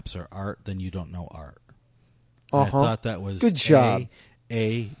these maps are art, then you don't know art. And I thought that was good job.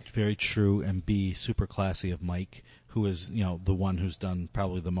 A, very true, and B, super classy of Mike, who is the one who's done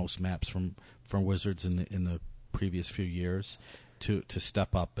probably the most maps from Wizards in the previous few years, to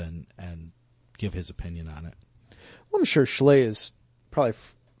step up and give his opinion on it. Well, I'm sure Schley is probably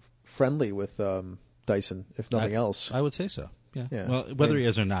friendly with Dyson, if nothing else. I would say so. Yeah. Well, whether he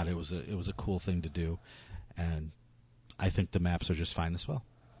is or not, it was a cool thing to do, and I think the maps are just fine as well.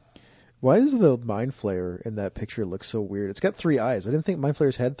 Why does the Mind Flayer in that picture look so weird? It's got 3 eyes. I didn't think Mind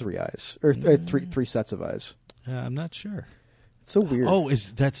Flayers had 3 eyes or three sets of eyes. I'm not sure. It's so weird. Oh,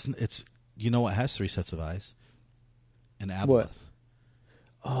 it's what has 3 sets of eyes? An aboleth. What?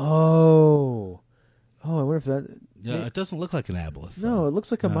 Oh, I wonder if that. Yeah, it doesn't look like an aboleth. No, it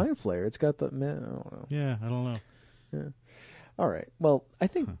looks like a Mind Flayer. It's got the man. I don't know. Yeah, I don't know. Yeah. All right. Well, I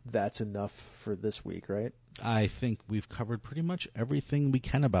think that's enough for this week, right? I think we've covered pretty much everything we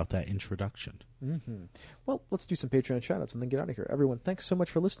can about that introduction. Mm-hmm. Well, let's do some Patreon shout-outs and then get out of here. Everyone, thanks so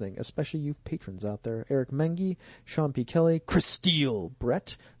much for listening, especially you patrons out there. Eric Mengi, Sean P. Kelly, Chris Steele,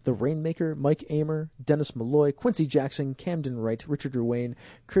 Brett, The Rainmaker, Mike Amer, Dennis Malloy, Quincy Jackson, Camden Wright, Richard Ruane,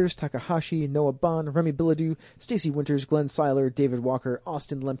 Curtis Takahashi, Noah Bond, Remy Billadu, Stacy Winters, Glenn Seiler, David Walker,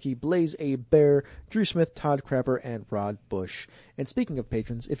 Austin Lemke, Blaze A. Bear, Drew Smith, Todd Crapper, and Rod Bush. And speaking of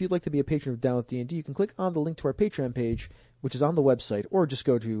patrons, if you'd like to be a patron of Down with D&D, you can click on the link to our Patreon page, which is on the website, or just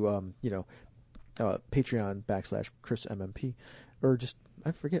go to, Patreon.com/ChrisMMP, or just,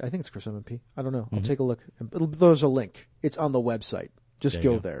 I forget, I think it's Chris MMP. I don't know. I'll take a look. There's a link. It's on the website. Just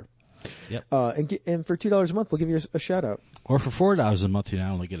go there. Yep. And for $2 a month, we'll give you a shout out. Or for $4 a month, you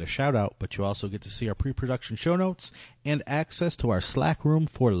not only get a shout out, but you also get to see our pre-production show notes and access to our Slack room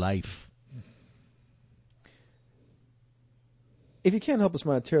for life. If you can't help us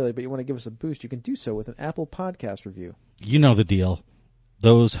monetarily, but you want to give us a boost, you can do so with an Apple Podcast review. You know the deal.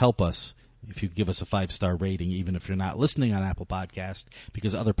 Those help us if you give us a 5-star rating, even if you're not listening on Apple Podcast,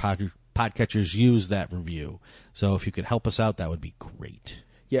 because other podcatchers use that review. So if you could help us out, that would be great.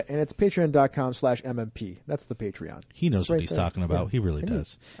 Yeah, and it's patreon.com/MMP. That's the Patreon. He knows it's what right he's there. talking about. Yeah. He really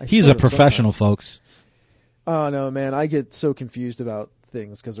does. He's a professional, folks. Oh, no, man. I get so confused about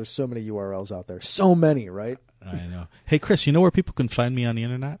things because there's so many URLs out there. So many, right? I know. Hey, Chris, you know where people can find me on the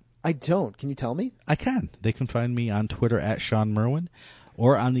internet? I don't. Can you tell me? I can. They can find me on Twitter at Sean Merwin,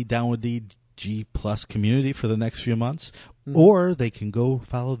 or on the Down with DG Plus community for the next few months, or they can go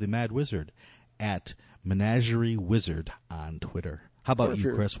follow the Mad Wizard at Menagerie Wizard on Twitter. How about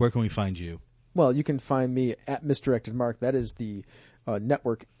you, Chris? Where can we find you? Well, you can find me at Misdirected Mark. That is the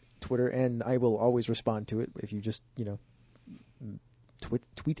network Twitter, and I will always respond to it if you just,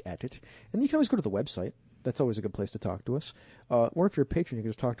 tweet at it. And you can always go to the website. That's always a good place to talk to us. Or if you're a patron, you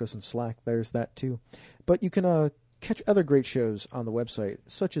can just talk to us in Slack. There's that, too. But you can catch other great shows on the website,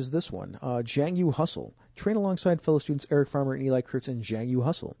 such as this one, Jiang Yu Hustle. Train alongside fellow students Eric Farmer and Eli Kurtz in Jiang Yu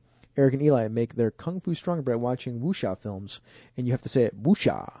Hustle. Eric and Eli make their Kung Fu stronger by watching wuxia films, and you have to say it,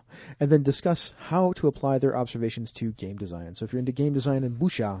 wuxia, and then discuss how to apply their observations to game design. So if you're into game design and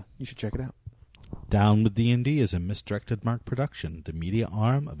wuxia, you should check it out. Down with D&D is a Misdirected Mark production, the media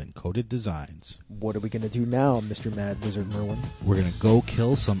arm of Encoded Designs. What are we going to do now, Mr. Mad Wizard Merwin? We're going to go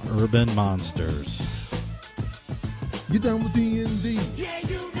kill some urban monsters. Get down with D&D. Yeah,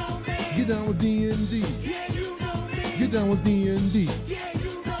 you know me. Get down with D&D. Yeah, you know me. Get down with D&D. Yeah,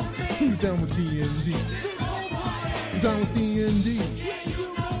 you know me. Who's down with D&D? This whole party. You down with D&D? Yeah, you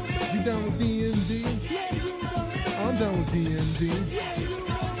know me. You down with D&D? Yeah, you know me. I'm down with D&D. Yeah, you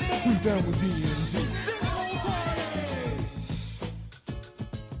know me. Who's down with D&D?